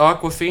 I'm just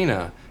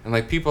Aquafina. And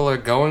like people are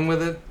going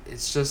with it.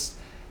 It's just,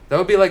 that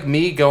would be like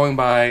me going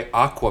by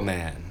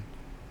Aquaman.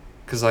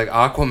 Because like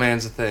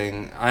Aquaman's a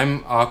thing.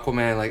 I'm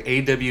Aquaman, like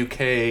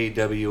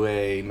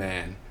AWKWA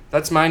man.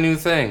 That's my new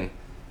thing.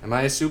 Am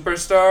I a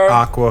superstar?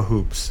 Aqua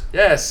Hoops.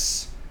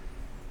 Yes.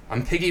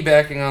 I'm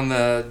piggybacking on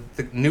the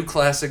new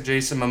classic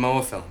Jason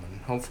Momoa film. And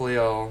hopefully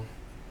I'll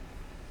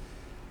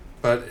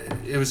But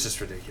it was just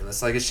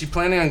ridiculous. Like, is she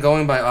planning on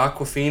going by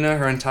Aquafina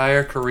her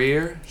entire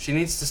career? She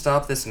needs to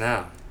stop this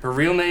now. Her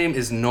real name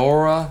is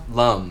Nora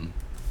Lum.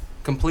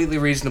 Completely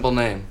reasonable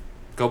name.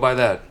 Go by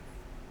that.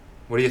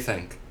 What do you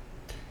think?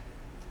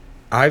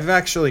 I've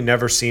actually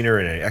never seen her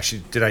in it.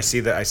 Actually, did I see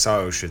that? I saw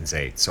Ocean's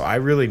 8, so I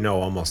really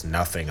know almost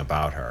nothing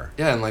about her.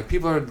 Yeah, and like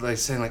people are like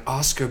saying like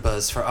Oscar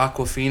buzz for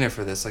Aquafina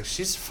for this. Like,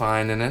 she's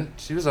fine in it.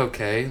 She was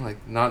okay.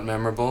 Like, not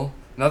memorable.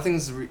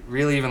 Nothing's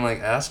really even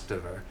like asked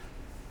of her.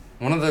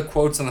 One of the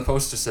quotes on the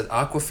poster said,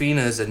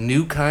 "Aquafina is a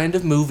new kind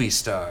of movie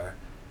star,"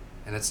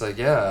 and it's like,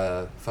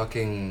 yeah, a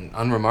fucking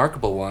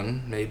unremarkable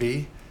one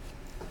maybe.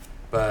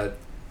 But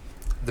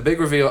the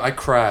big reveal, I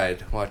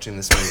cried watching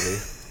this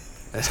movie.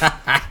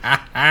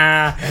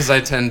 As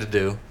I tend to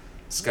do.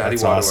 Scotty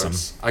That's Waterworks.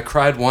 awesome. I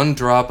cried one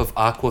drop of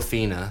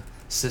Aquafina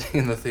sitting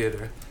in the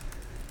theater.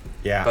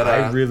 Yeah, But,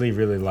 I really,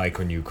 really like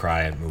when you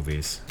cry at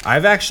movies.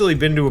 I've actually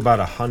been to about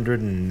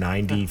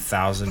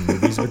 190,000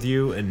 movies with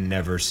you and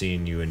never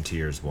seen you in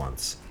tears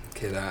once.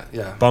 Okay,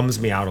 yeah. Bums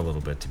me out a little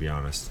bit, to be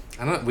honest.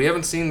 I don't. We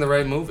haven't seen the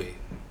right movie.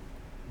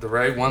 The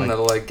right one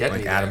that'll like get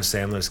Like me Adam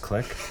there. Sandler's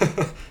Click?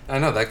 I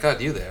know, that got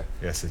you there.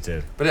 Yes, it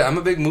did. But yeah, I'm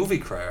a big movie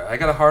crier. I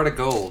got a heart of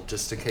gold,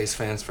 just in case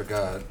fans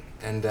forgot.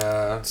 And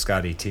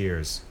Scotty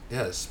Tears.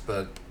 yes,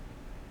 but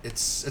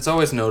it's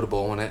always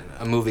notable when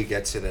a movie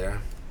gets you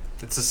there.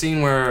 It's a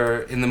scene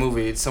where in the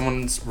movie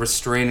someone's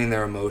restraining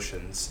their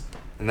emotions,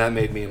 and that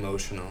made me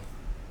emotional.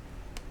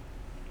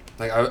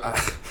 Like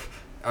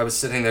I was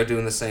sitting there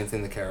doing the same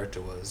thing the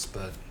character was,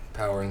 but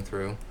powering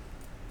through.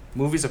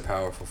 Movies are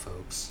powerful,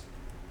 folks.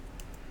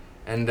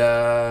 And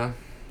yeah,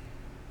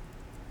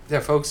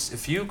 folks,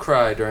 if you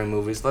cry during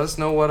movies, let us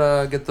know what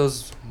get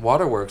those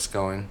waterworks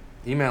going.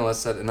 Email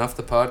us at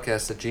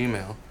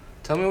enoughthepodcast@gmail.com.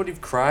 Tell me what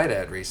you've cried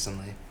at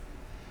recently.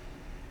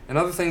 And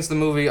other things, the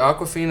movie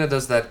Aquafina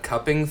does that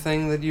cupping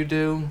thing that you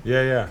do.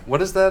 Yeah.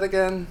 What is that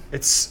again?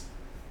 It's,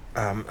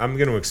 I'm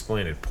going to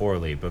explain it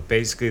poorly, but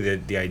basically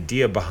the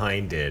idea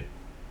behind it,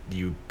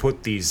 you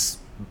put these,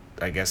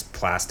 I guess,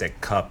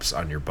 plastic cups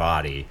on your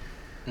body,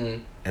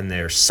 and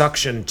they're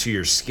suctioned to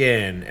your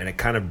skin, and it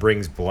kind of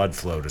brings blood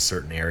flow to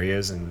certain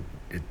areas, and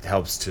it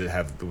helps to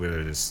have,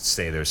 whether to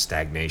say there's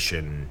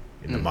stagnation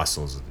in the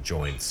muscles of the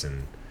joints,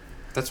 and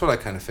That's what I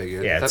kind of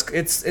figured. yeah, That-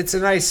 it's a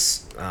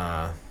nice,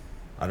 I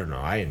don't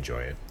know, I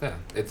enjoy it. yeah.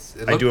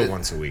 I do it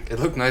once a week. It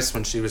looked nice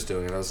when she was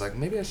doing it. I was like,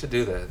 maybe I should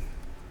do that.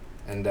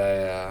 And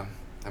I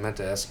meant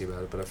to ask you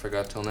about it, but I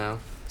forgot till now.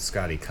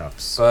 Scotty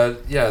Cups.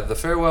 But yeah, the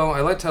farewell, I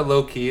liked how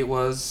low key it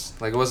was.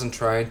 Like, it wasn't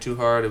trying too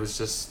hard. It was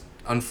just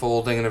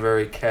unfolding in a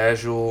very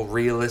casual,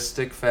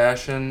 realistic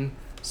fashion.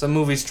 Some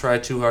movies try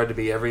too hard to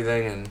be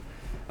everything, and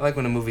I like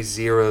when a movie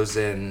zeroes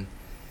in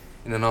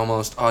an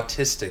almost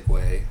autistic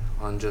way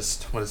on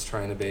just what it's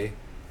trying to be.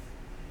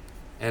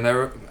 And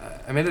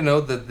I made a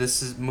note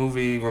that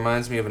movie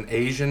reminds me of an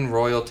Asian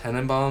Royal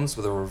Tenenbaums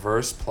with a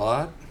reverse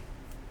plot.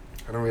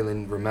 I don't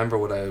really remember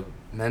what I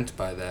meant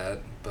by that,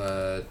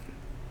 but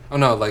oh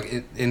no,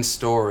 like in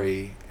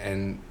story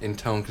and in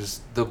tone, because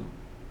the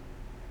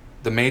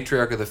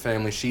matriarch of the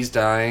family, she's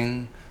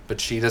dying, but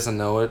she doesn't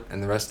know it,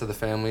 and the rest of the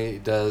family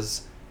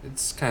does.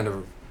 It's kind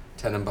of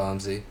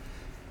Tenenbaumsy,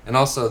 and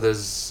also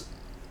there's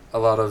a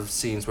lot of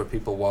scenes where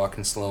people walk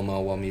in slow-mo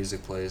while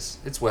music plays.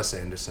 It's Wes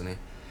Anderson-y.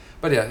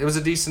 But yeah, it was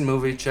a decent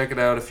movie. Check it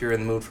out if you're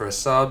in the mood for a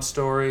sob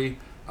story.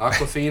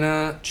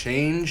 Aquafina,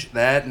 change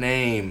that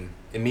name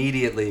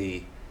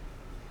immediately.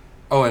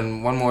 Oh,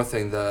 and one more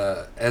thing.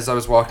 As I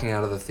was walking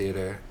out of the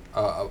theater,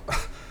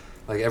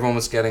 like everyone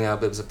was getting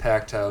up. It was a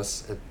packed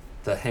house at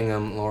the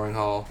Hingham Loring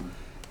Hall.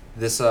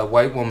 This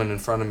white woman in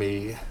front of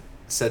me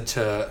said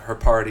to her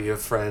party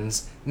of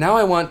friends, "Now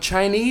I want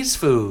Chinese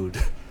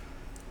food."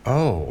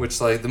 Oh.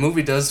 Which, like, the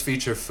movie does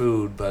feature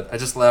food, but I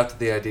just laughed at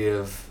the idea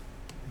of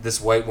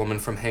this white woman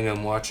from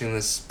Hingham watching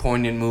this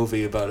poignant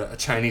movie about a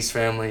Chinese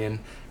family, and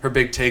her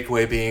big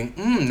takeaway being,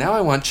 now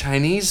I want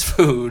Chinese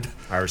food.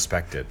 I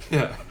respect it.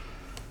 Yeah.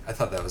 I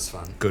thought that was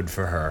fun. Good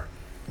for her.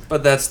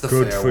 But that's the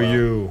Good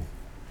farewell.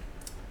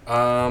 for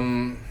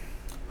you.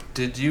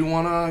 Did you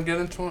want to get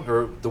into it?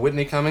 Or the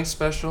Whitney Cummings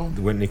special?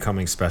 The Whitney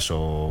Cummings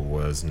special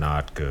was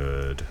not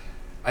good.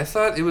 I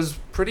thought it was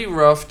pretty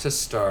rough to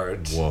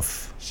start.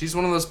 Woof. She's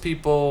one of those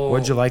people...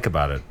 What'd you like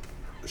about it?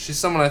 She's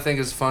someone I think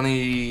is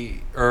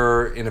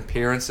funnier in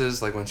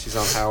appearances, like when she's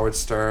on Howard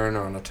Stern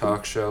or on a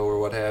talk show or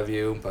what have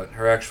you, but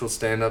her actual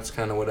stand-up's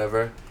kind of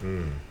whatever.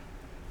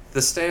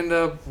 The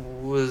stand-up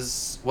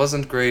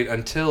wasn't great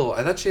until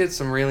I thought she had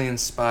some really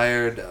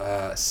inspired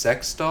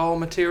sex doll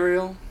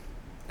material,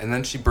 and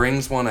then she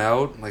brings one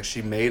out, like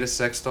she made a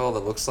sex doll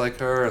that looks like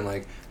her, and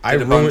like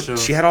did a bunch of...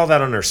 She had all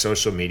that on her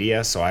social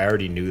media, so I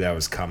already knew that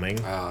was coming.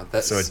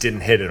 So it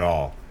didn't hit at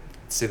all.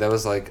 See, that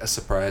was like a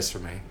surprise for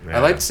me. Yeah.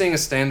 I liked seeing a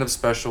stand-up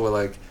special where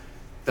like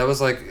that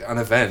was like an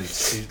event.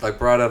 She like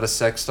brought out a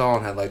sex doll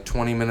and had like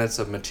 20 minutes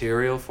of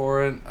material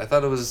for it. I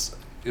thought it was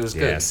good.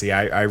 Yeah, see,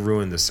 I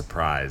ruined the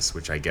surprise,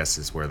 which I guess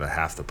is where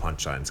half the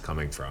punchline's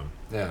coming from.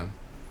 Yeah.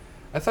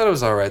 I thought it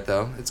was alright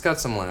though. It's got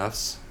some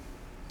laughs.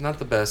 Not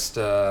the best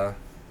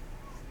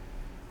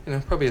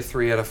Probably a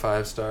 3 out of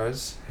 5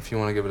 stars if you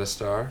want to give it a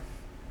star.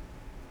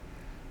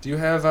 Do you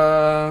have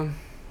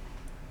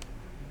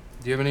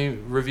any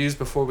reviews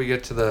before we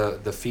get to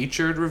the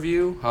featured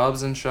review,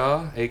 Hobbs and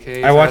Shaw,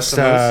 aka? I watched Fast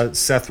and Loose?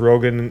 Seth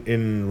Rogen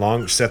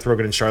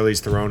and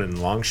Charlize Theron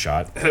in Long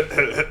Shot.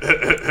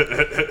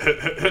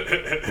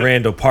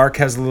 Randall Park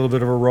has a little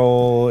bit of a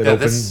role. It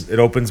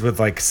opens with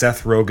like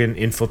Seth Rogen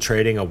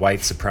infiltrating a white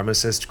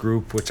supremacist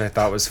group, which I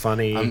thought was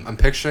funny. I'm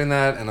picturing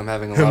that, and I'm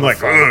having a lot I'm of like,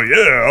 fun. oh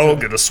yeah, I'll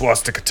get a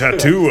swastika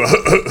tattoo.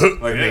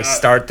 Like, And they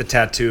start the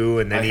tattoo,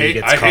 and then he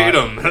gets caught. I hate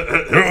him.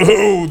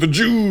 Oh, the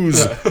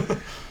Jews.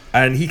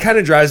 And he kind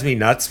of drives me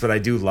nuts, but I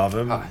do love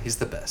him. He's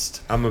the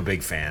best. I'm a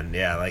big fan.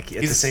 Yeah, like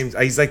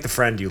he's like the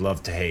friend you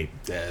love to hate.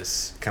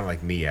 Yes. Kind of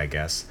like me, I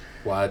guess.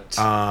 What?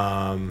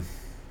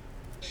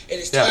 It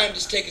is time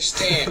to take a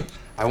stand.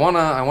 I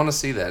wanna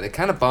see that. It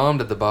kind of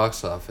bombed at the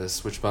box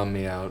office, which bummed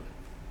me out,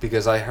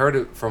 because I heard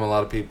it from a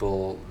lot of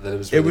people that it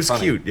was really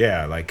funny. Cute.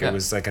 Yeah, like it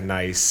was like a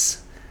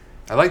nice.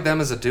 I like them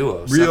as a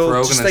duo. Seth Real,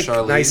 Rogen just and like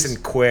Charlize. nice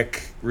and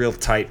quick, real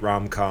tight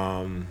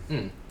rom-com.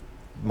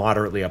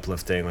 Moderately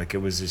uplifting. Like it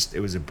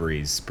was a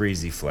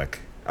breezy flick.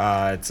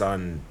 It's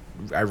on.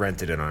 I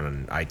rented it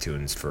on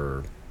iTunes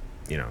for,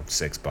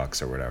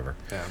 $6 or whatever.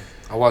 Yeah,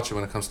 I'll watch it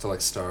when it comes to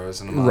like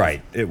stars and a month.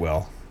 Right, it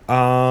will.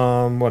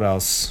 What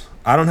else?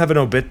 I don't have an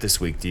obit this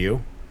week. Do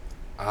you?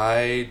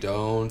 I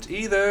don't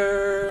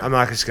either. I'm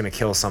not just gonna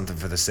kill something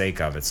for the sake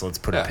of it. So let's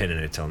put a pin in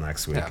it till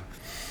next week. Yeah.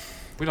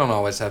 We don't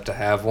always have to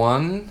have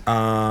one.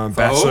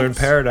 Bachelor in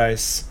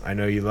Paradise. I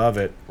know you love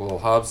it. Well,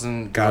 Hobbs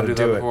and Gotta do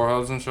do that it. before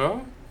Hobbs and Shaw.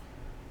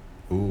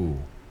 Ooh.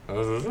 The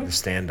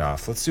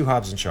standoff. Let's do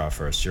Hobbs and Shaw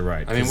first. You're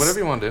right. I mean, whatever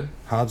you want to do.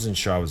 Hobbs and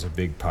Shaw was a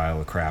big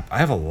pile of crap. I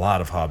have a lot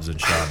of Hobbs and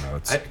Shaw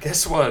notes.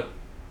 Guess what?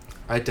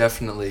 I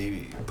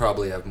definitely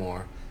probably have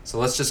more. So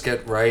let's just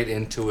get right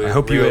into it. I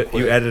hope real you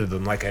quick. edited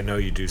them like I know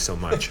you do so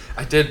much.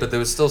 I did, but there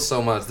was still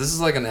so much. This is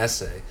like an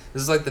essay.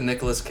 This is like the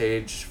Nicolas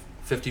Cage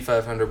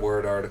 5,500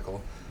 word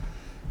article.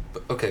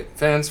 But, okay,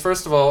 fans,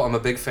 first of all, I'm a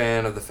big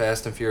fan of the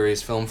Fast and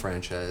Furious film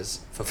franchise.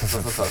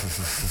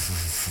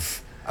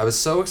 I was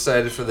so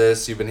excited for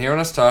this. You've been hearing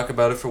us talk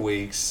about it for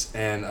weeks,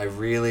 and I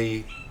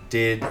really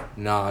did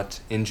not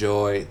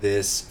enjoy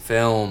this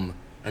film.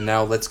 And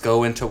now let's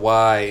go into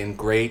why in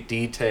great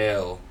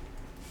detail.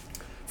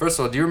 First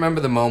of all, do you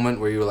remember the moment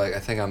where you were like, I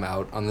think I'm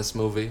out on this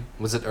movie?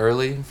 Was it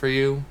early for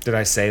you? Did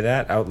I say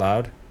that out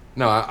loud?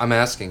 No, I'm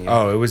asking you.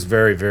 Oh, it was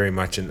very, very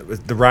much in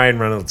the Ryan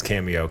Reynolds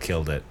cameo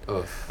killed it.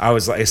 Ugh. I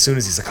was like, as soon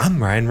as he's like,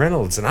 I'm Ryan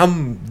Reynolds and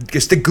I'm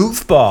just a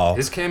goofball.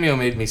 His cameo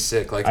made me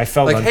sick. Like I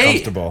felt like,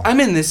 uncomfortable. Hey,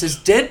 I'm in this as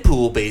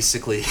Deadpool,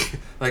 basically.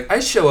 Like I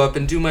show up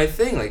and do my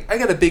thing. Like I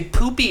got a big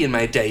poopy in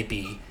my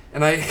diaper,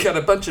 and I got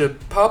a bunch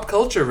of pop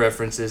culture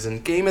references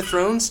and Game of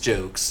Thrones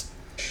jokes.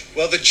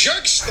 Well, the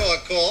jerk store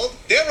called.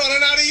 They're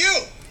running out of you.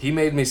 He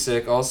made me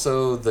sick.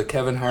 Also, the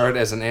Kevin Hart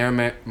as an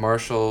air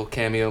marshal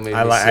cameo made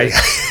me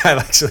sick. I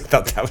actually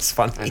thought that was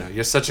funny. I know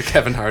you're such a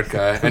Kevin Hart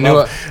guy. I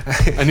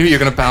knew you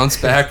were gonna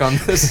bounce back on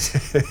this.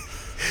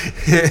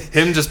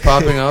 Him just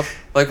popping up.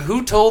 Like,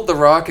 who told The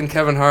Rock and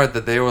Kevin Hart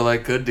that they were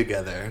like good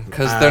together?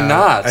 Because they're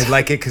not. I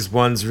like it because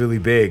one's really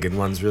big and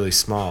one's really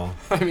small.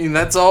 I mean,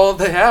 that's all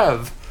they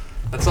have.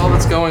 That's all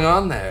that's going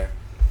on there.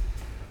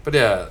 But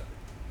yeah,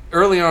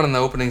 early on in the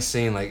opening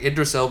scene, like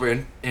Idris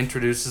Elba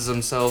introduces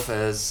himself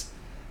as.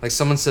 Like,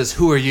 someone says,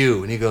 who are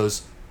you? And he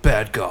goes,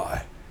 bad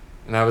guy.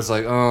 And I was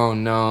like, oh,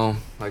 no.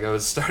 Like, I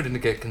was starting to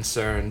get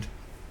concerned.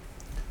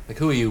 Like,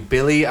 who are you,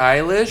 Billie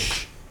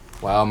Eilish?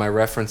 Wow, my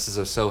references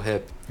are so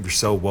hip. You're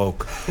so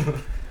woke.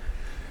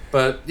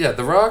 But, yeah,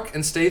 The Rock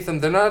and Statham,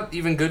 they're not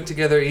even good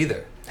together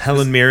either.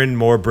 Helen Mirren,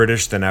 more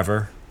British than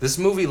ever. This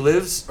movie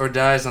lives or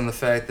dies on the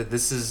fact that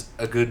this is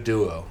a good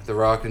duo. The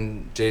Rock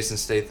and Jason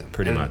Statham.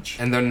 Pretty much.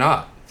 And they're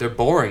not. They're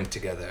boring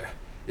together.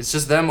 It's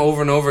just them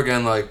over and over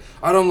again like,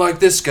 I don't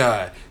like this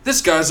guy.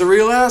 This guy's a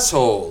real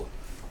asshole.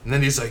 And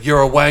then he's like,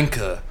 you're a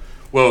wanker.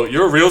 Well,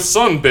 you're a real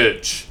son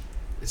bitch.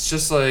 It's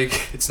just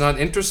like, it's not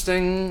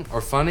interesting or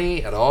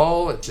funny at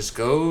all. It just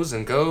goes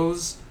and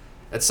goes.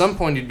 At some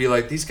point you'd be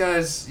like, these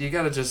guys, you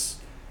gotta just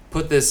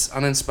put this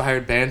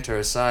uninspired banter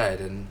aside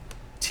and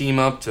team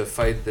up to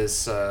fight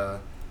this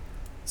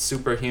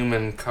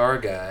superhuman car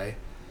guy.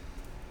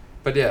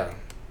 But yeah.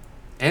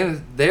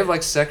 And they have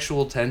like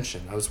sexual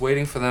tension. I was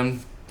waiting for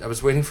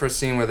a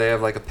scene where they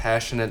have like a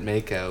passionate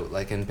makeout,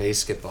 like in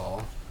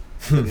Basketball.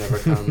 It never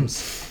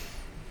comes.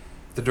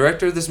 The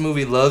director of this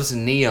movie loves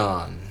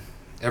neon.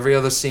 Every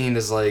other scene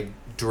is like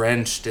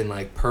drenched in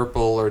like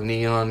purple or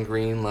neon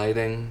green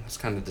lighting. It's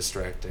kind of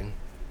distracting.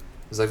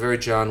 It's like very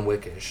John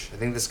Wickish. I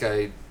think this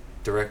guy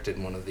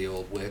directed one of the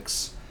old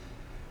Wicks,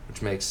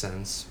 which makes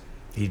sense.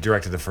 He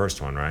directed the first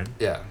one, right?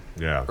 Yeah.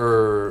 Yeah.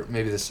 Or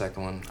maybe the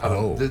second one. I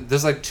don't know.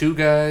 There's like two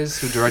guys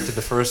who directed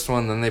the first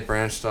one, then they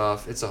branched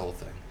off. It's a whole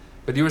thing.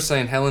 But you were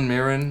saying Helen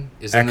Mirren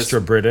is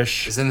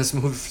British. Is in this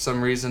movie for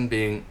some reason,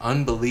 being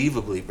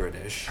unbelievably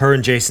British. Her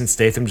and Jason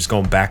Statham just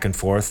going back and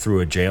forth through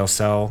a jail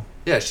cell.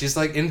 Yeah, she's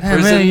like in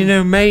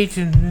prison. Mate.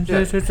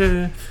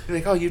 You're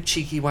like, oh, you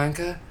cheeky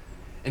wanker.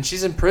 And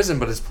she's in prison,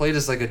 but it's played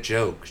as like a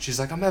joke. She's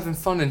like, I'm having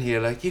fun in here.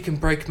 Like, you can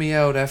break me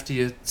out after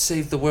you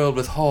save the world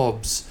with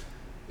Hobbs.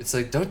 It's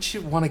like, don't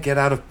you want to get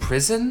out of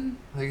prison?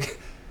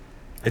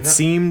 It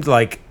seemed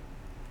like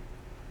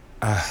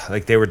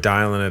they were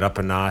dialing it up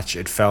a notch.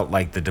 It felt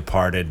like the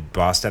Departed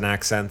Boston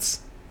accents,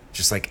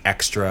 just like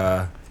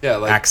extra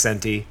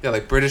accenty. Yeah,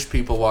 like British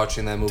people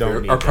watching that movie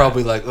Don't need are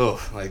probably that. like,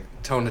 oh, like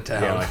tone it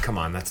down. Yeah, like come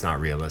on, that's not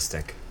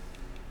realistic.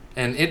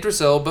 And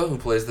Idris Elba, who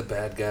plays the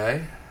bad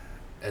guy,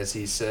 as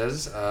he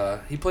says,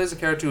 he plays a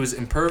character who is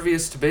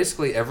impervious to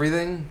basically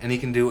everything, and he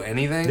can do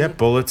anything. Yep,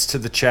 bullets to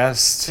the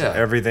chest,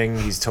 everything.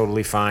 He's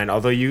totally fine.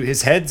 Although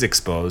his head's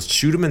exposed.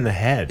 Shoot him in the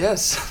head.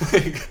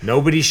 Yes.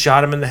 Nobody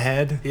shot him in the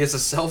head. He has a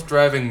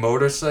self-driving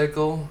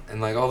motorcycle and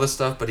like all this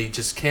stuff, but he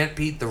just can't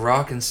beat The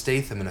Rock and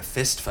Statham in a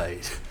fist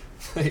fight.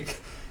 Like,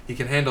 he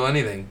can handle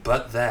anything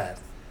but that.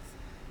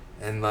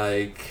 And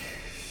like,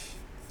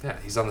 yeah,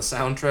 he's on the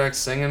soundtrack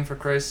singing, for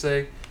Christ's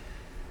sake.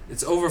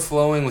 It's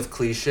overflowing with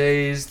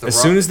cliches.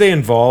 As soon as they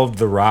involved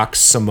The Rock's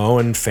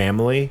Samoan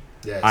family,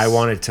 Yes. I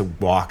wanted to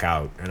walk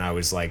out, and I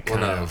was like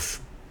kind of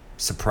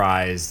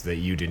surprised that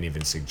you didn't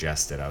even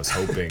suggest it. I was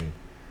hoping.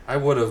 I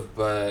would have,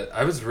 but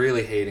I was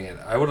really hating it.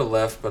 I would have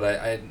left, but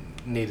I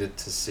needed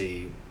to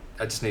see.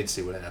 I just need to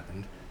see what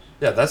happened.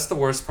 Yeah, that's the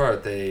worst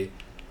part. They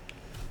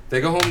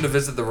go home to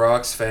visit The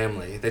Rock's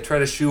family. They try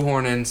to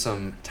shoehorn in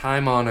some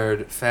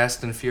time-honored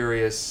Fast and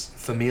Furious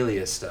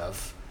Familia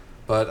stuff,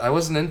 but I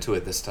wasn't into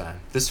it this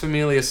time. This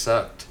Familia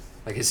sucked.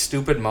 Like, his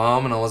stupid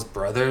mom and all his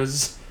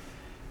brothers,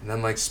 and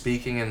then, like,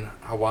 speaking in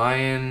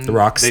Hawaiian. The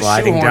Rock They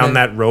sliding shoehorn down in-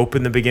 that rope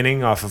in the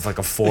beginning off of like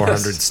a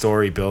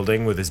 400-story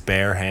building with his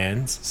bare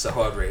hands. So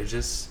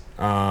outrageous.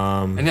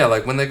 And yeah,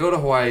 like, when they go to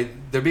Hawaii,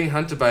 they're being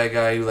hunted by a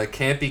guy who, like,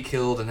 can't be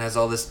killed and has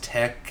all this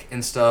tech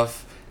and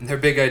stuff. And their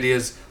big idea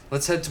is,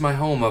 let's head to my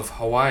home of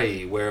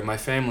Hawaii, where my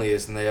family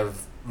is, and they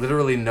have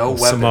literally no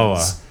weapons.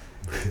 Samoa.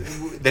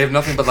 They have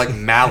nothing but, like,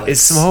 mallets.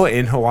 Is Samoa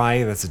in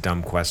Hawaii? That's a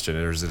dumb question.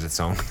 Or is it its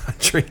own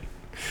country?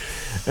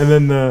 And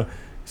then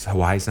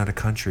Hawaii's not a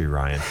country,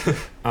 Ryan.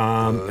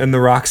 And The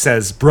Rock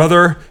says,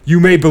 "Brother, you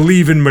may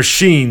believe in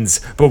machines,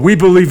 but we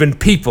believe in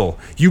people.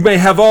 You may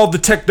have all the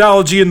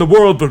technology in the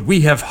world, but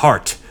we have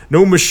heart.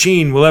 No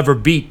machine will ever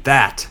beat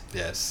that."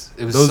 Yes.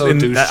 It was so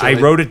douche. I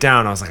wrote it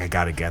down. I was like, I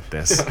gotta get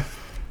this.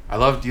 I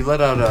loved, you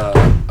let out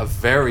a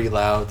very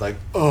loud, like,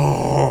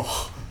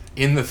 oh,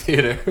 in the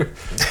theater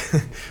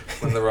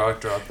when The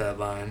Rock dropped that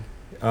line.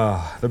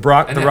 The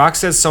Rock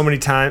says so many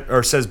times,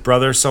 or says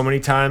brother so many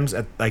times.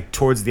 At like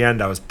towards the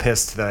end, I was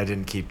pissed that I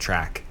didn't keep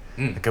track.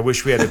 Like, I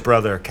wish we had a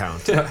brother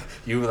account.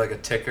 You were like a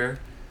ticker.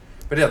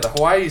 But yeah, the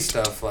Hawaii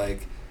stuff,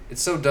 like,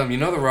 it's so dumb. You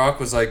know, The Rock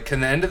was like, can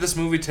the end of this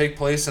movie take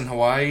place in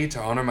Hawaii to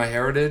honor my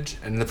heritage?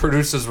 And the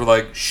producers were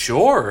like,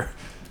 sure.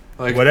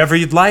 Like, Whatever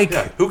you'd like.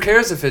 yeah, who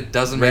cares if it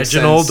doesn't make sense?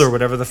 Reginald or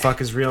whatever the fuck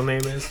his real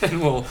name is.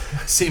 And will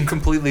seem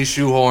completely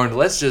shoehorned.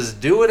 Let's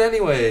just do it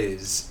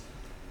anyways.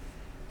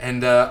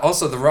 And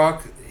also, The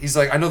Rock, he's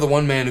like, I know the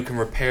one man who can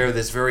repair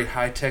this very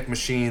high-tech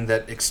machine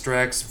that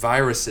extracts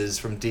viruses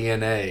from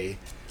DNA,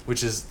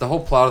 which is, the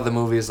whole plot of the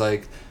movie is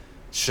like,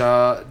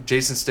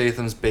 Jason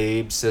Statham's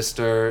babe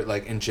sister,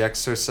 like,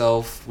 injects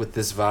herself with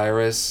this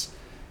virus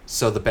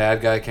so the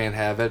bad guy can't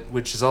have it,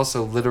 which is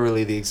also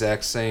literally the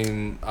exact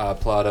same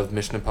plot of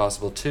Mission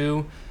Impossible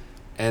 2.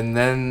 And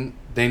then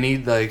they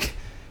need, like,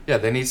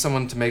 they need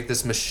someone to make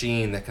this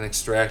machine that can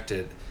extract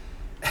it.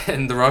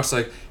 And The Rock's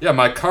like, yeah,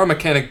 my car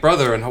mechanic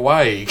brother in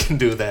Hawaii can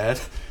do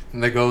that.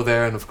 And they go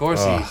there, and of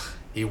course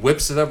he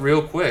whips it up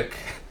real quick.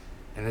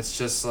 And it's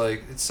just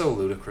like, it's so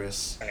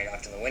ludicrous. I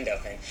knocked on the window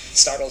and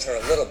startled her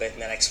a little bit,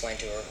 and then I explained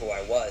to her who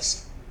I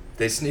was.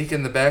 They sneak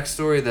in the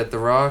backstory that The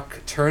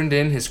Rock turned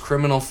in his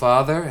criminal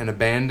father and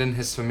abandoned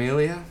his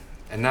familia.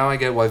 And now I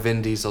get why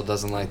Vin Diesel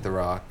doesn't like The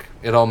Rock.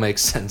 It all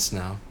makes sense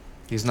now.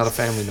 He's not a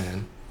family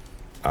man.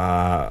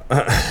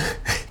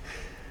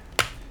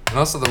 And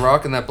also, The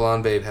Rock and that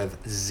blonde babe have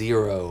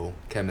zero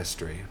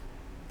chemistry.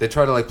 They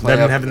try to, like, play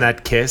Them up... having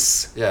that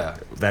kiss. Yeah.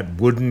 That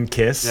wooden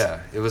kiss. Yeah.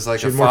 It was like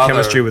She a had more father...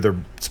 chemistry with her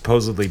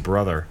supposedly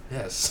brother.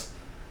 Yes.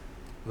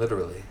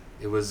 Literally.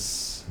 It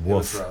was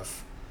Woof.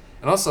 rough.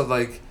 And also,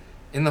 like,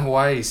 in the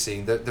Hawaii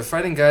scene, they're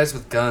fighting guys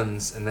with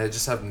guns, and they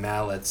just have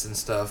mallets and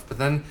stuff, but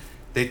then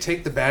they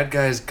take the bad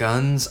guys'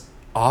 guns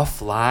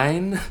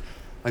offline.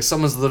 Like,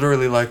 someone's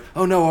literally like,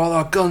 oh no, all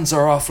our guns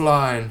are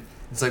offline.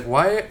 It's like,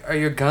 why are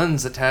your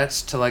guns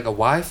attached to, like, a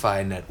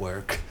Wi-Fi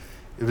network?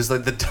 It was,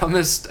 like, the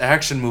dumbest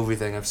action movie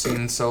thing I've seen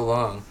in so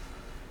long.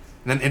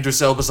 And then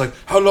Idris Elba's like,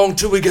 how long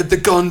till we get the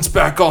guns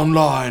back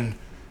online?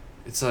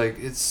 It's like,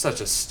 it's such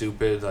a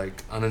stupid,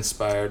 like,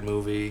 uninspired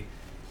movie.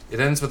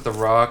 It ends with The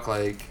Rock,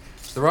 like...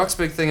 The Rock's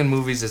big thing in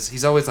movies is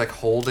he's always, like,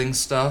 holding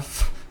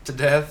stuff to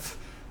death.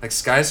 Like,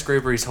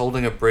 Skyscraper, he's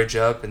holding a bridge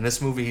up. In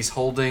this movie, he's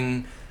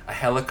holding a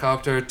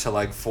helicopter to,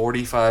 like,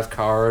 45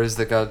 cars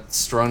that got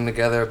strung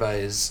together by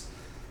his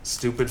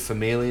stupid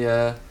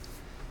familia.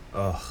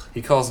 Ugh.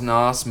 He calls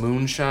Nos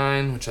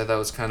Moonshine, which I thought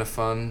was kind of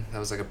fun. That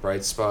was, like, a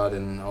bright spot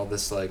in all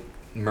this, like,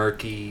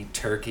 murky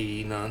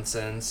turkey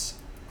nonsense.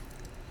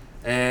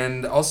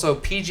 And also,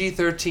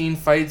 PG-13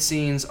 fight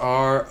scenes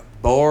are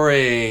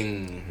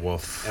boring.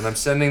 Woof. And I'm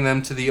sending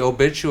them to the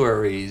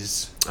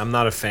obituaries. I'm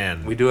not a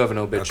fan. We do have an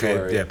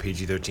obituary. Okay, yeah,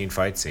 PG-13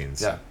 fight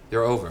scenes. Yeah,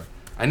 they're over.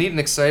 I need an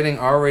exciting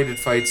R-rated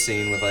fight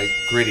scene with, like,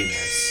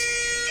 grittiness.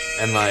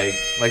 And,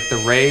 like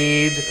The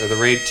Raid or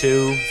The Raid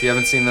 2. If you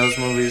haven't seen those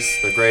movies,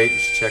 they're great. You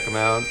should check them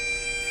out.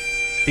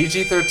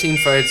 PG-13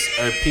 fights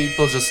are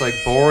people just, like,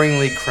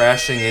 boringly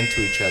crashing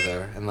into each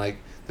other. And, like,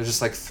 they're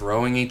just, like,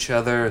 throwing each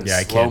other and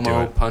I can't do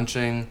slow-mo it.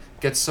 punching.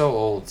 Gets so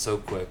old so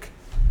quick.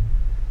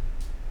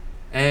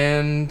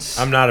 And...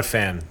 I'm not a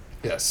fan.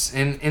 Yes,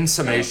 in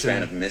summation... I'm a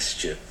fan of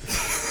mischief.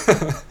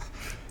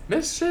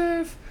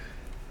 Mischief!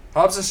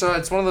 Hobbs and Shaw,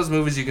 it's one of those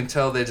movies you can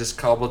tell they just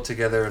cobbled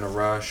together in a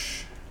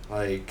rush.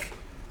 Like,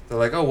 they're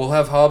like, oh, we'll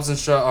have Hobbs and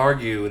Shaw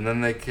argue, and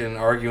then they can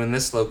argue in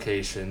this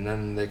location,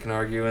 then they can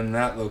argue in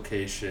that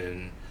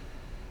location.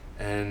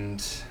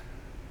 And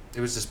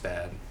it was just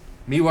bad.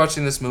 Me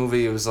watching this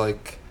movie, it was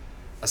like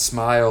a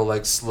smile,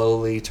 like,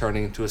 slowly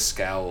turning into a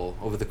scowl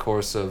over the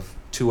course of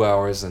 2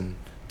 hours and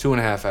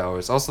 2.5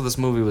 hours. Also, this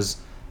movie was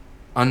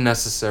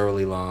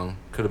unnecessarily long.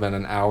 Could have been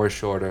an hour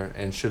shorter,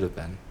 and should have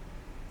been.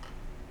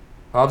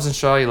 Hobbs and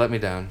Shaw, you let me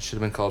down. Should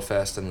have been called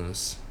Fast and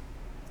Loose.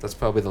 That's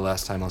probably the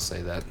last time I'll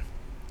say that.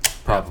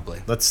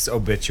 Probably. Let's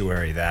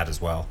obituary that as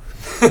well.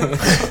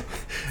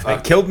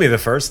 It killed me the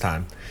first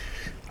time.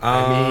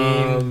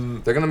 I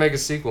mean, they're going to make a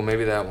sequel.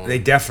 Maybe that one. They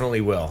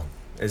definitely will.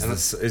 Is And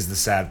the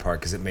sad part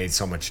because it made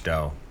so much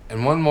dough.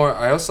 And one more.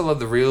 I also love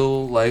the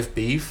real life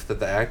beef that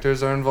the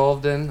actors are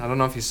involved in. I don't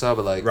know if you saw,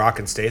 but like... Rock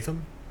and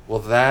Statham? Well,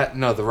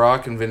 The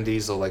Rock and Vin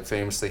Diesel like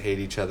famously hate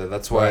each other.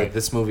 That's why Right.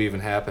 this movie even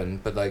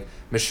happened. But like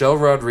Michelle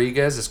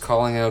Rodriguez is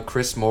calling out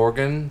Chris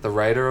Morgan, the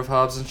writer of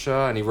Hobbs and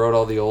Shaw, and he wrote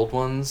all the old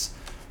ones,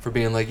 for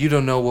being like, you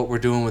don't know what we're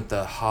doing with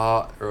the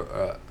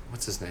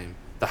what's his name?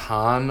 The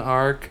Han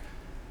arc.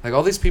 Like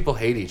all these people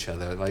hate each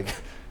other. Like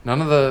none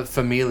of the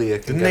familia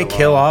can Didn't get they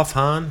kill along. off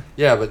Han?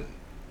 Yeah, but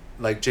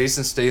like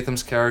Jason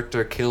Statham's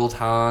character killed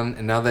Han,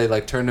 and now they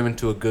like turned him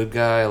into a good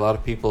guy. A lot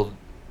of people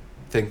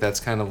think that's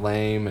kind of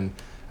lame, and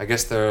I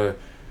guess they're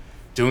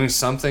doing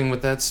something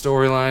with that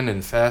storyline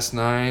in Fast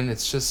 9.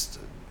 It's just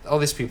all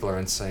these people are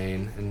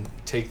insane and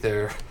take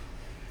their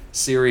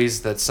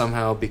series that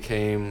somehow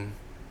became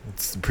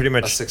It's pretty a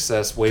much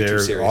success way too they're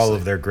seriously. all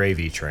of their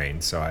gravy train,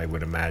 so I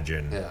would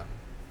imagine. Yeah.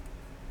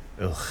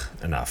 Ugh,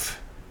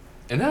 enough.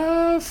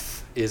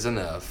 Enough is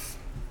enough.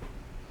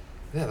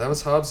 Yeah, that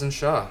was Hobbs and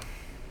Shaw.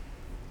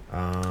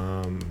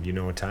 You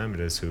know what time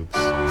it is, Hoops.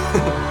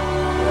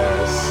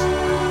 Yes.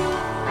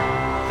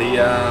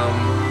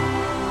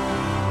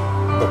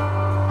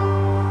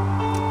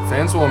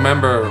 Fans will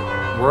remember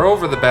we're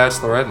over The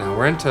Bachelorette now.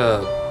 We're into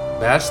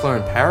Bachelor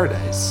in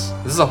Paradise.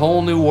 This is a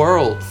whole new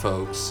world,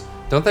 folks.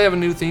 Don't they have a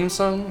new theme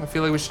song? I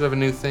feel like we should have a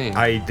new theme.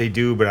 They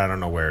do, but I don't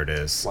know where it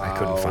is. I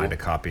couldn't Wow. find a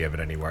copy of it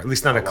anywhere. At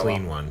least not a Wow, wow,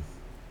 clean wow. one.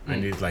 I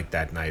need like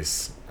that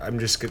nice.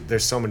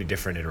 There's so many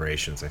different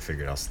iterations. I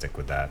figured I'll stick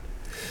with that.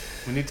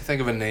 We need to think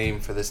of a name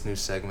for this new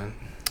segment.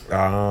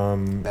 How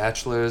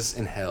Bachelors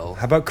in Hell.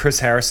 about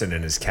Chris Harrison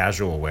in his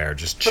casual wear,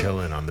 just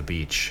chilling on the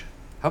beach?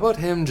 How about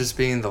him just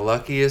being the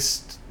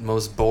luckiest,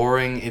 most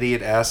boring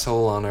idiot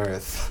asshole on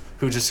earth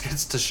who just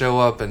gets to show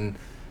up and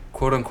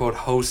quote unquote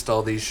host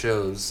all these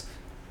shows,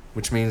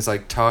 which means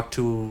like talk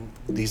to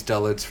these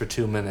dullards for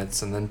 2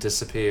 minutes and then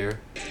disappear.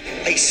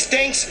 He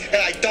stinks, and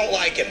I don't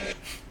like him.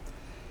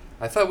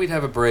 I thought we'd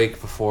have a break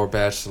before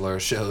Bachelor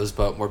shows,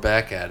 but we're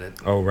back at it.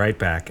 Oh, right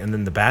back. And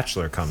then The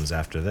Bachelor comes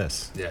after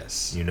this.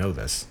 Yes. You know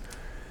this.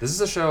 This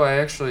is a show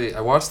I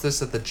watched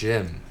this at the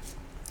gym.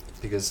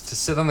 Because to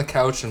sit on the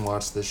couch and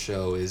watch this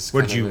show is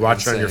What, did kind you of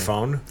watch it on your insane.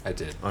 phone? I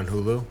did. On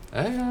Hulu?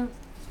 Yeah.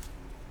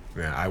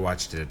 Yeah, I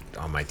watched it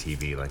on my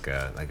TV like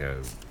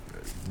a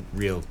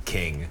real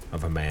king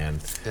of a man.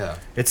 Yeah.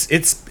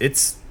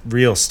 It's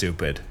real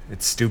stupid.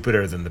 It's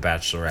stupider than The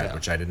Bachelorette, Yeah.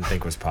 which I didn't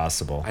think was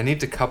possible. I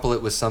need to couple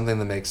it with something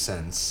that makes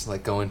sense,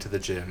 like going to the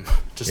gym.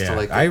 Just Yeah, to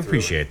like I get through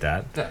appreciate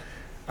that. it.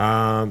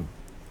 Yeah.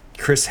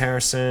 Chris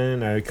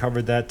Harrison, I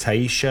covered that.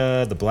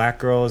 Taisha, the black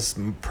girl, is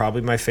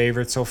probably my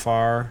favorite so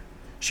far.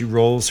 She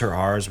rolls her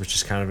R's, which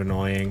is kind of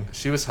annoying.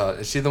 She was hot.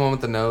 Is she the one with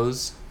the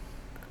nose?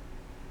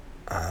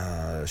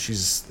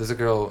 She's There's a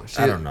girl.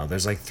 I don't know.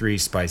 There's like 3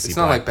 spicy. It's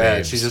not black like bad.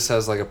 babes. She just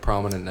has like a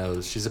prominent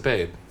nose. She's a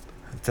babe.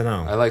 I don't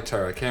know. I liked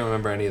her. I can't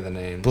remember any of the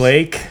names.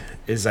 Blake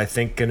is, I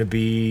think, gonna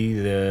be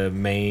the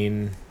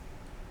main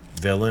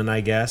villain,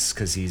 I guess,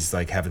 because he's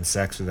like having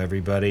sex with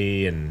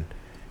everybody, and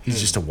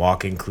he's just a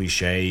walking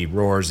cliche. He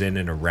roars in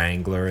a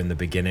Wrangler in the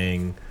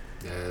beginning.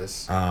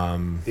 Yes.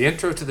 The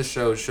intro to the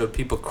show showed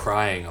people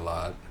crying a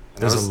lot.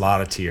 And There's a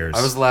lot of tears.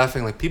 I was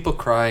laughing. Like people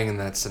crying in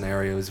that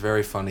scenario is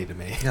very funny to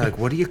me. Yeah, like,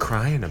 what are you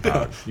crying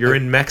about? You're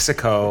in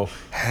Mexico,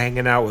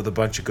 hanging out with a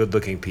bunch of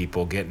good-looking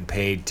people, getting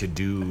paid to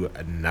do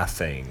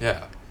nothing.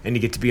 Yeah. And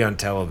you get to be on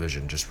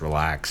television. Just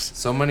relax.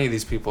 So many of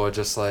these people are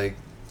just like,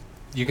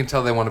 you can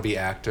tell they want to be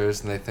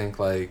actors, and they think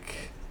like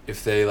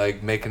if they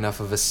like make enough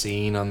of a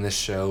scene on this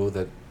show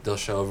that they'll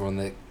show everyone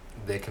that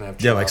they can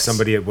have. Yeah, like jobs.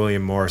 somebody at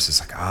William Morris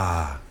is like,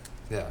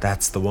 Yeah.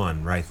 that's the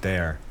one right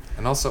there.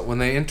 And also, when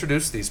they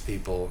introduce these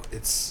people,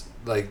 it's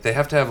like they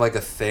have to have like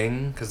a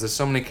thing because there's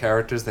so many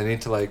characters. They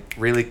need to like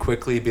really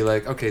quickly be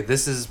like, okay,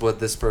 this is what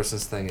this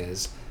person's thing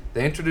is.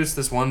 They introduced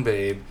this one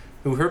babe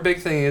who her big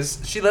thing is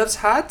she loves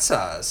hot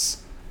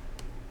sauce.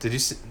 Did you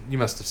see? You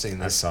must have seen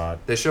this. I saw it.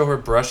 They show her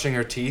brushing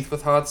her teeth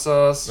with hot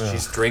sauce. Ugh.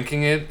 She's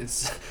drinking it.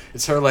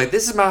 It's her like,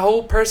 this is my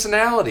whole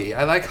personality.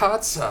 I like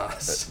hot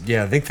sauce.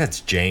 Yeah, I think that's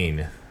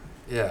Jane.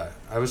 Yeah,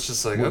 I was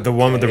just like, The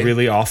one with the okay.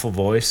 really awful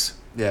voice.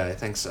 Yeah, I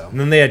think so. And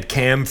then they had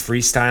Cam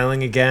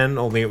freestyling again,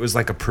 only it was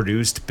like a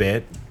produced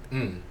bit.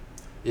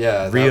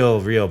 Yeah,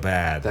 Real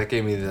bad. That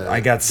gave me the.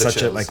 I got the such a,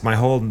 chills. like, my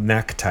whole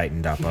neck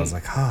tightened up. I was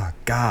like, oh,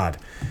 God.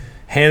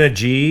 Hannah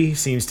G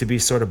seems to be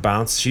sort of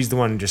bounced. She's the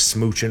one just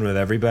smooching with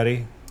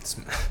everybody.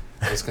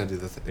 I was gonna do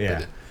the thing.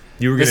 Yeah.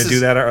 You were going This to do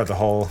is- that or the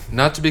whole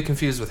Not to be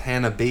confused with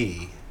Hannah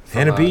B. From,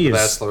 Hannah B The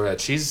is Bachelorette.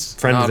 She's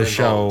friend not of the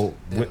show,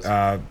 involved.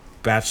 Yes.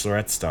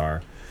 Bachelorette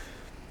star.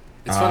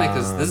 It's funny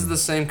because this is the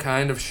same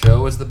kind of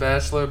show as The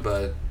Bachelor,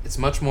 but it's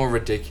much more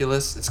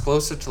ridiculous. It's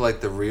closer to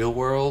like the real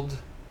world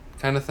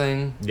kind of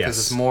thing. Yes. Because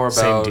it's more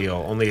about. Same deal,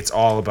 only it's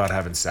all about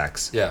having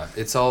sex. Yeah,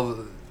 it's all.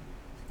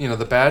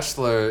 The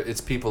Bachelor,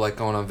 it's people like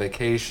going on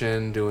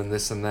vacation, doing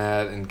this and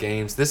that, and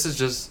games. This is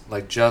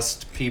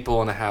just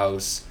people in a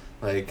house,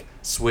 like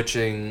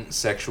switching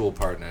sexual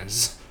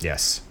partners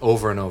Yes.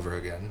 over and over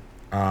again.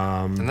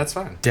 And that's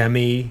fine.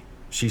 Demi,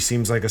 she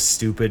seems like a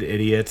stupid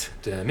idiot.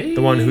 Demi.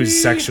 The one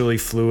who's sexually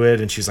fluid,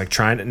 and she's like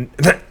trying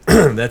to.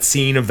 That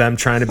scene of them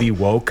trying to be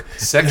woke.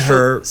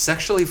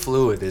 Sexually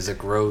fluid is a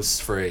gross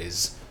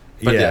phrase.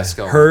 But yes,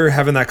 go on. her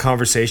having that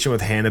conversation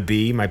with Hannah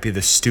B might be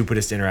the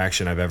stupidest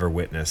interaction I've ever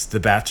witnessed. The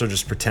Bachelor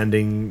just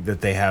pretending that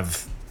they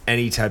have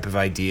any type of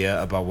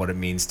idea about what it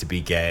means to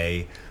be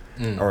gay,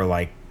 or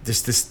like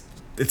this.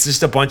 It's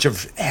just a bunch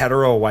of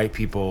hetero white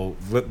people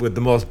with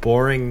the most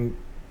boring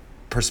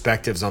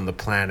perspectives on the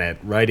planet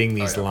writing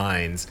these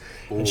lines,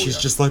 and she's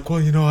just like,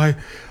 well,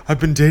 I've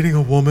been dating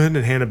a woman,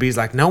 and Hannah B's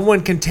like, no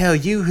one can tell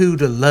you who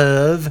to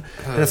love,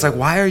 and it's like,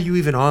 why are you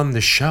even on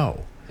the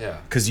show? Yeah.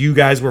 Because you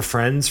guys were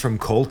friends from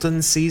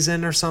Colton's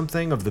season or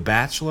something of The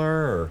Bachelor,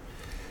 or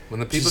When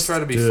the people Just- try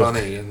to be ugh.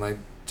 funny and like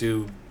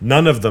do,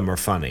 none of them are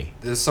funny.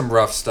 there's some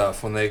rough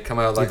stuff when they come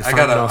out like Define I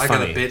got not a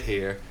funny. bit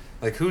here.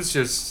 Like who's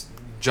just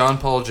John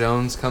Paul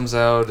Jones comes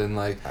out and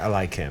like I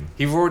like him.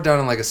 he roared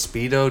down in like a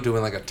Speedo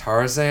doing like a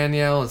Tarzan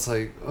yell. It's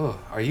like, oh,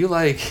 are you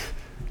like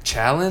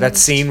challenged? That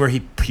scene where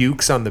he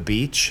pukes on the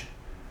beach,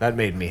 that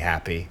made me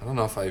happy. I don't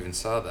know if I even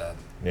saw that.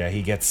 Yeah,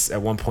 he gets,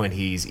 at one point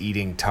he's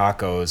eating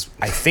tacos.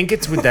 I think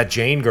it's with that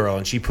Jane girl,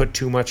 and she put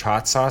too much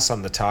hot sauce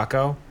on the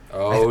taco.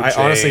 Oh, I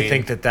honestly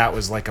Jane. think that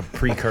was like a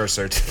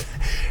precursor to,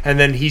 and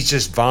then he's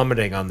just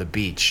vomiting on the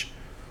beach.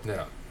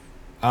 Yeah.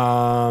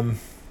 Um,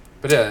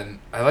 But yeah, and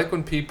I like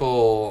when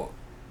people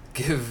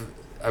give.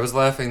 I was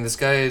laughing. This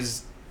guy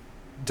is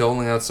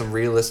doling out some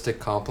realistic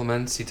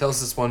compliments. He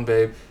tells this one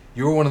babe,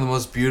 "You were one of the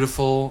most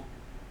beautiful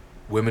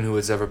women who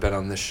has ever been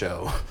on this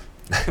show,"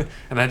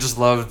 and I just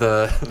love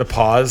the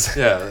pause.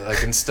 yeah.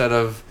 Like instead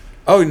of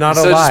Oh, not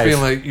instead of just alive.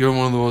 being like, "You're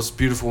one of the most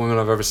beautiful women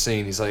I've ever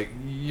seen," he's like,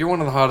 "You're one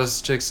of the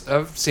hottest chicks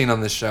I've seen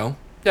on this show."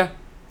 Yeah,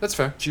 that's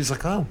fair. She's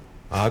like, oh,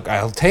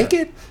 I'll take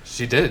it.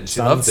 She did. She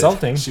not loved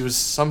insulting. it. She was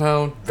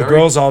somehow The very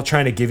girls all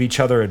trying to give each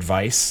other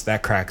advice.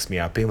 That cracks me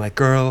up. Being like,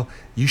 girl,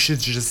 you should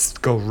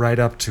just go right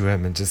up to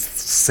him and just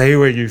say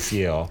what you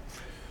feel.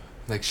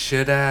 like,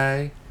 should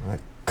I? Like,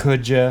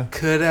 could ya?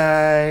 Could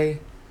I?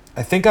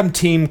 I think I'm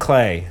Team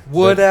Clay.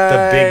 Would the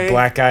I? big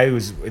black guy who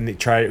was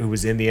who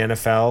was in the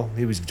NFL.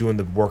 He was doing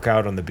the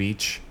workout on the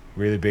beach.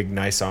 Really big,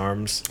 nice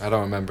arms. I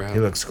don't remember He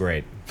him. looks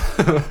great.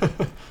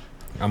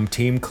 I'm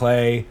Team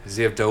Clay. Does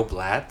he have dope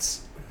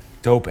lats?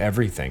 Dope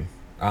everything.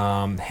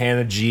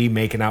 Hannah G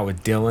making out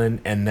with Dylan,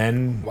 and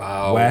then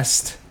Wow.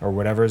 West, or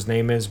whatever his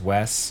name is,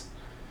 Wes.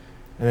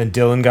 And then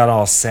Dylan got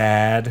all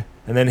sad,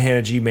 and then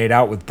Hannah G made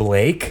out with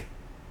Blake.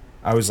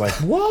 I was like,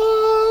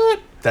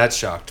 what? That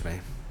shocked me.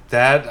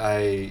 That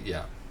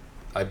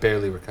I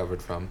barely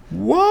recovered from.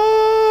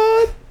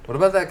 What? What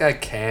about that guy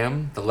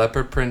Cam, the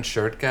leopard print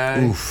shirt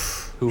guy?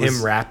 Oof. Who Him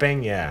was,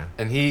 rapping, yeah.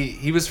 and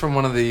he was from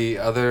one of the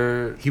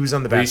other He was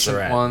on The recent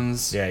Bachelorette.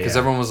 ones. Yeah, Because yeah.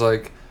 everyone was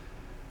like,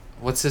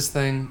 "What's his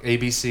thing?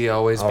 ABC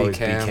always Always be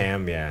Cam." be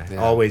Cam, yeah. Yeah.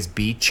 Always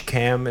Beach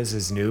Cam is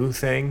his new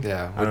thing.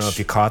 Yeah, I don't know which- if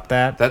you caught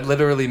that. That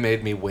literally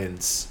made me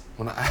wince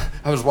when I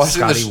was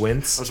watching Scotty the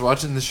wince. I was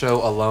watching the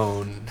show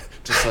alone,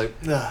 just like,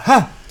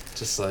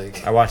 just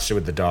like. I watched it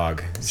with the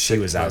dog. She sick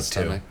was to my out too.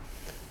 stomach.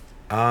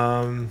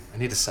 I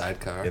need a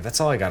sidecar. Yeah, that's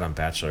all I got on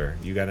Bachelor.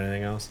 You got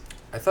anything else?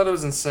 I thought it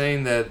was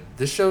insane that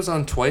this show's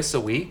on twice a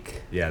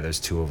week. Yeah, there's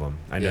 2 of them.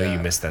 I know you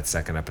Yeah. missed that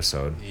second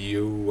episode.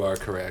 You are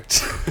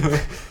correct.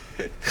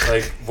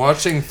 Like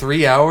watching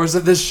 3 hours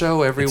of this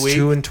show every It's week.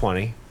 2 and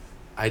 20.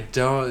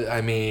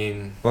 I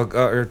mean, Well,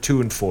 or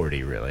 2 and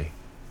 40 really,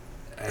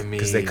 I mean,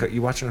 because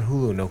you watch it on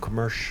Hulu, no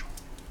commercial.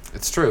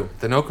 it's true.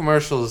 The no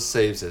commercials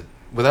saves it.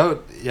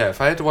 Without, if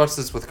I had to watch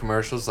this with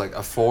commercials, like a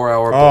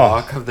 4-hour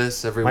block of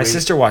this every My week.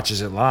 sister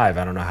watches it live.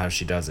 I don't know how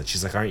she does it.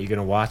 She's like, "Aren't you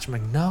gonna watch?" I'm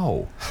like,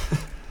 "No."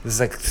 This is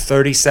like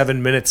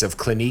 37 minutes of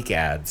Clinique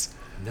ads.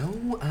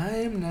 No,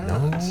 I'm not.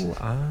 No,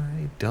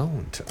 I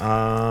don't.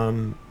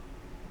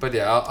 But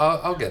yeah,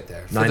 I'll get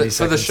there. For 90 the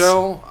seconds.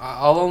 show,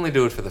 I'll only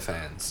do it for the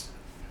fans.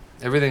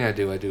 Everything I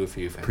do it for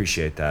you fans.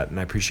 Appreciate that, and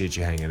I appreciate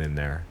you hanging in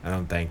there. I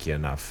don't thank you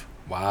enough.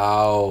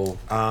 Wow.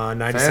 90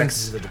 Fans-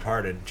 seconds of The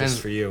Departed, just fans-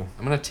 for you.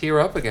 I'm going to tear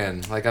up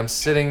again. Like I'm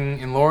sitting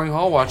in Loring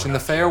Hall watching The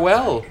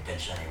Farewell.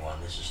 Convince anyone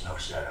this is no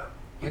setup.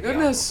 My You be on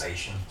goodness.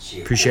 probation, see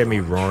a Appreciate court me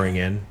order, roaring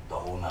in. The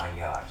whole 9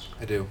 yards.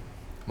 I do.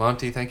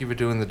 Monty, thank you for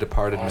doing The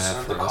Departed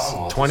math for us.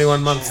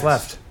 21 months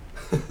left.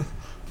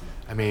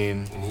 I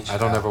mean, You need I your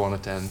don't help. ever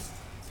want to attend.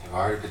 You've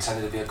already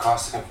pretended to be a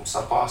costigan from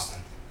South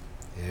Boston.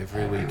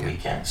 Every weekend.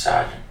 Weekend,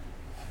 Sergeant.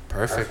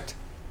 Perfect.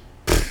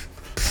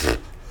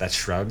 That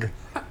shrug.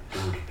 Do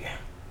it again.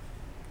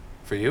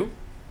 For you?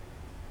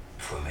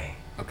 For me.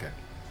 Okay.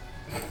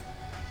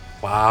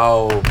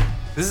 Wow.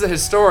 This is a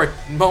historic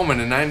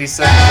moment in 90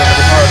 seconds of The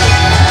Departed.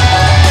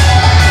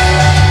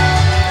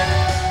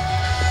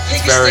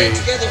 Take very- a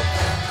stand together.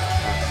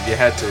 You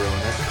had to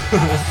ruin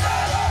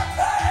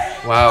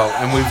it. Wow,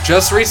 and we've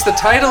just reached the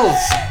titles.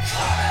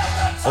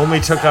 Only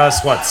took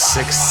us,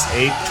 6,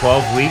 8,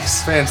 12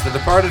 weeks? Fans, The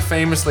Departed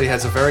famously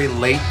has a very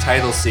late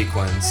title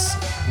sequence.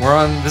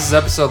 This is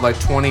episode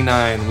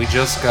 29. We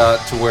just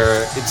got to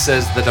where it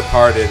says The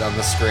Departed on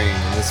the screen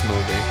in this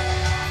movie.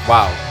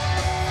 Wow.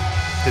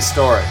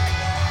 Historic.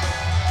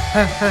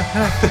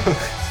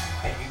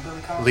 Hey, you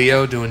Billy Costigan?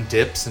 Leo doing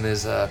dips in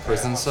his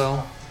prison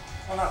cell.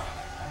 Well, no.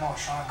 I know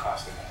Sean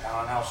Costigan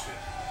down on L Street.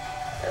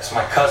 That's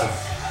my cousin.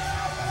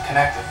 I'm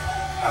connected.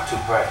 Not too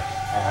bright.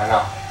 Yeah, I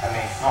know. I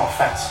mean, no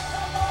offense.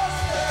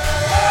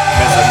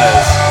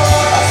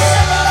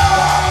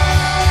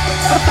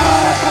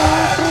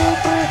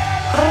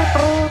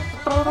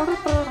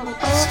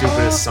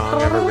 Stupidest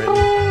song ever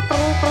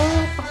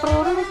written.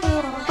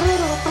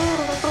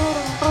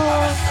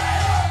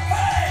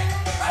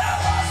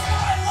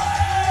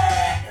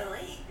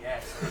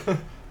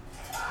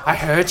 I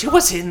heard you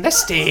was in the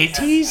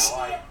Staties.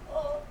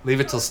 Leave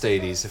it till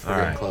Staties if we're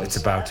getting Alright, close. it's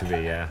about to be,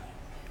 yeah.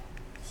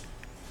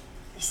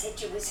 He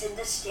said you was in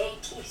the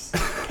States.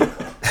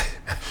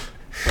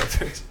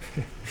 Perfect.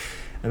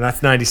 And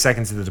that's 90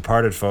 seconds of The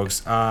Departed,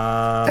 folks. What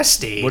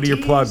are your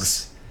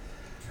plugs?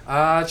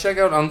 Check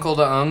out Uncle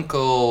to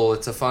Uncle.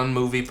 It's a fun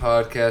movie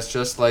podcast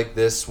just like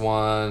this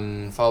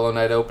one. Follow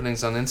Night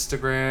Openings on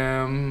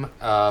Instagram.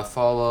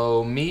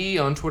 Follow me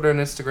on Twitter and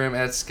Instagram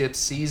at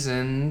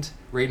SkipSeasoned.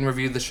 Rate and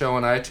review the show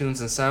on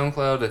iTunes and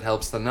SoundCloud. It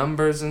helps the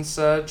numbers and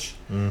such.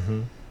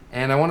 Mm-hmm.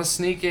 And I want to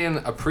sneak in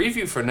a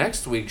preview for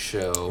next week's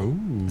show.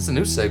 It's a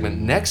new segment.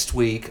 Next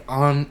week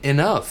on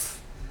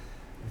Enough.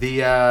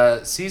 The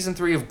season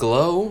 3 of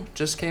Glow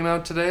just came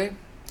out today.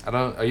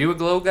 Are you a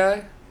Glow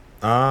guy?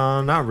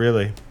 Not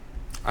really.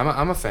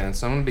 I'm a fan,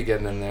 so I'm gonna be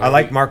getting in there. I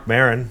like Mark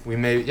Maron.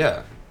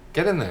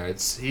 Get in there.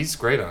 He's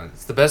great on it.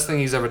 It's the best thing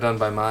he's ever done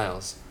by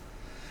miles.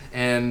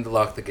 And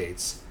Lock the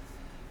Gates.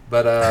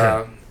 But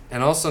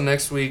and also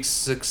next week's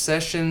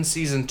Succession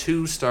season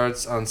 2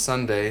 starts on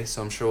Sunday,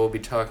 so I'm sure we'll be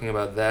talking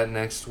about that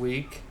next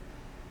week.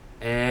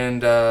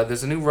 And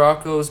there's a new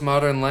Rocco's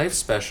Modern Life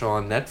special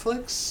on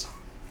Netflix,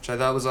 which I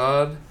thought was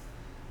odd.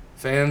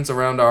 Fans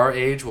around our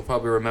age will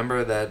probably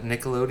remember that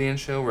Nickelodeon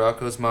show,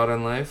 Rocco's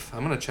Modern Life.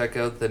 I'm going to check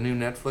out the new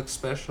Netflix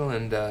special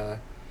and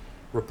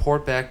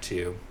report back to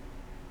you.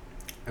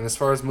 And as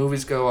far as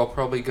movies go, I'll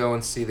probably go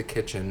and see The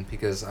Kitchen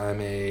because I'm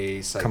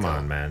a psycho. Come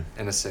on, man.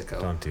 And a sicko.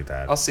 Don't do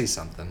that. I'll see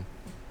something.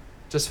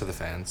 Just for the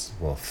fans.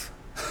 Wolf.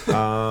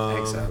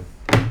 Thanks, Ab.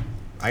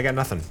 I got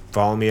nothing.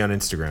 Follow me on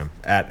Instagram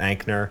at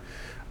Ankner.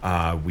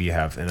 We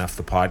have Enough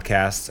the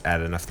Podcast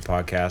at Enough the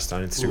Podcast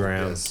on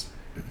Instagram. Ooh, yes.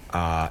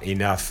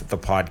 Enough the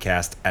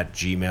Podcast at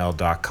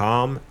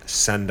gmail.com.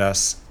 Send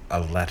us a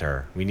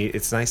letter.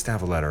 It's nice to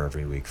have a letter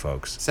every week,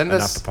 folks. Send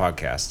Enough us- the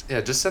Podcast.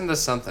 Yeah, just send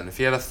us something. If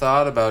you had a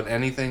thought about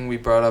anything we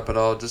brought up at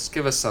all, just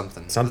give us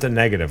something. Something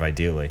negative,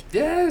 ideally.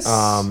 Yes.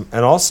 And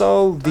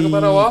also Talk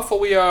about how awful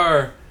we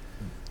are.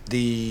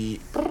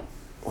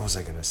 what was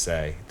I gonna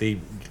say? The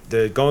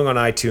going on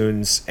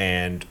iTunes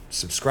and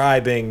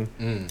subscribing,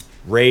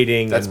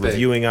 rating, That's and big.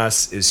 reviewing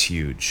us is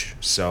huge.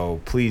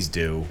 So please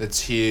do. It's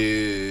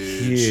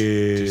huge. Huge.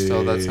 Did you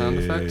still that sound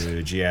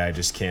effect? Yeah, I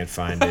just can't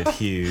find it.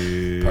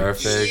 Huge.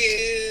 Perfect.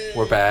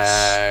 We're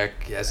back.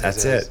 Yes,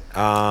 That's yes, it.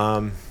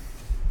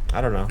 I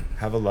don't know.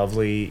 Have a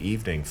lovely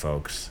evening,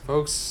 folks.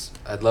 Folks,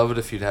 I'd love it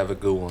if you'd have a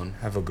good one.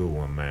 Have a good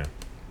one, man.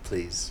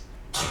 Please.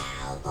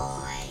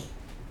 Cowboy.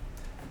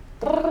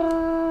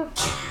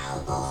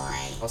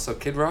 Also,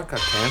 Kid Rock got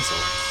canceled.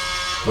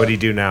 What do you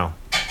do now?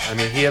 I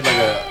mean, he had like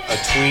a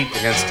tweet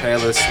against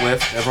Taylor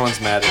Swift.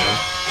 Everyone's mad at him.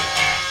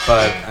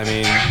 But, I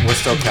mean, we're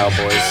still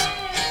Cowboys.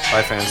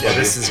 Bye, fans. Yeah, Love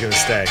this you. is gonna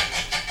stay.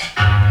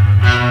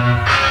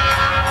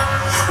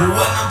 When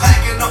I'm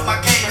packing up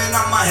my game and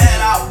on my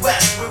head,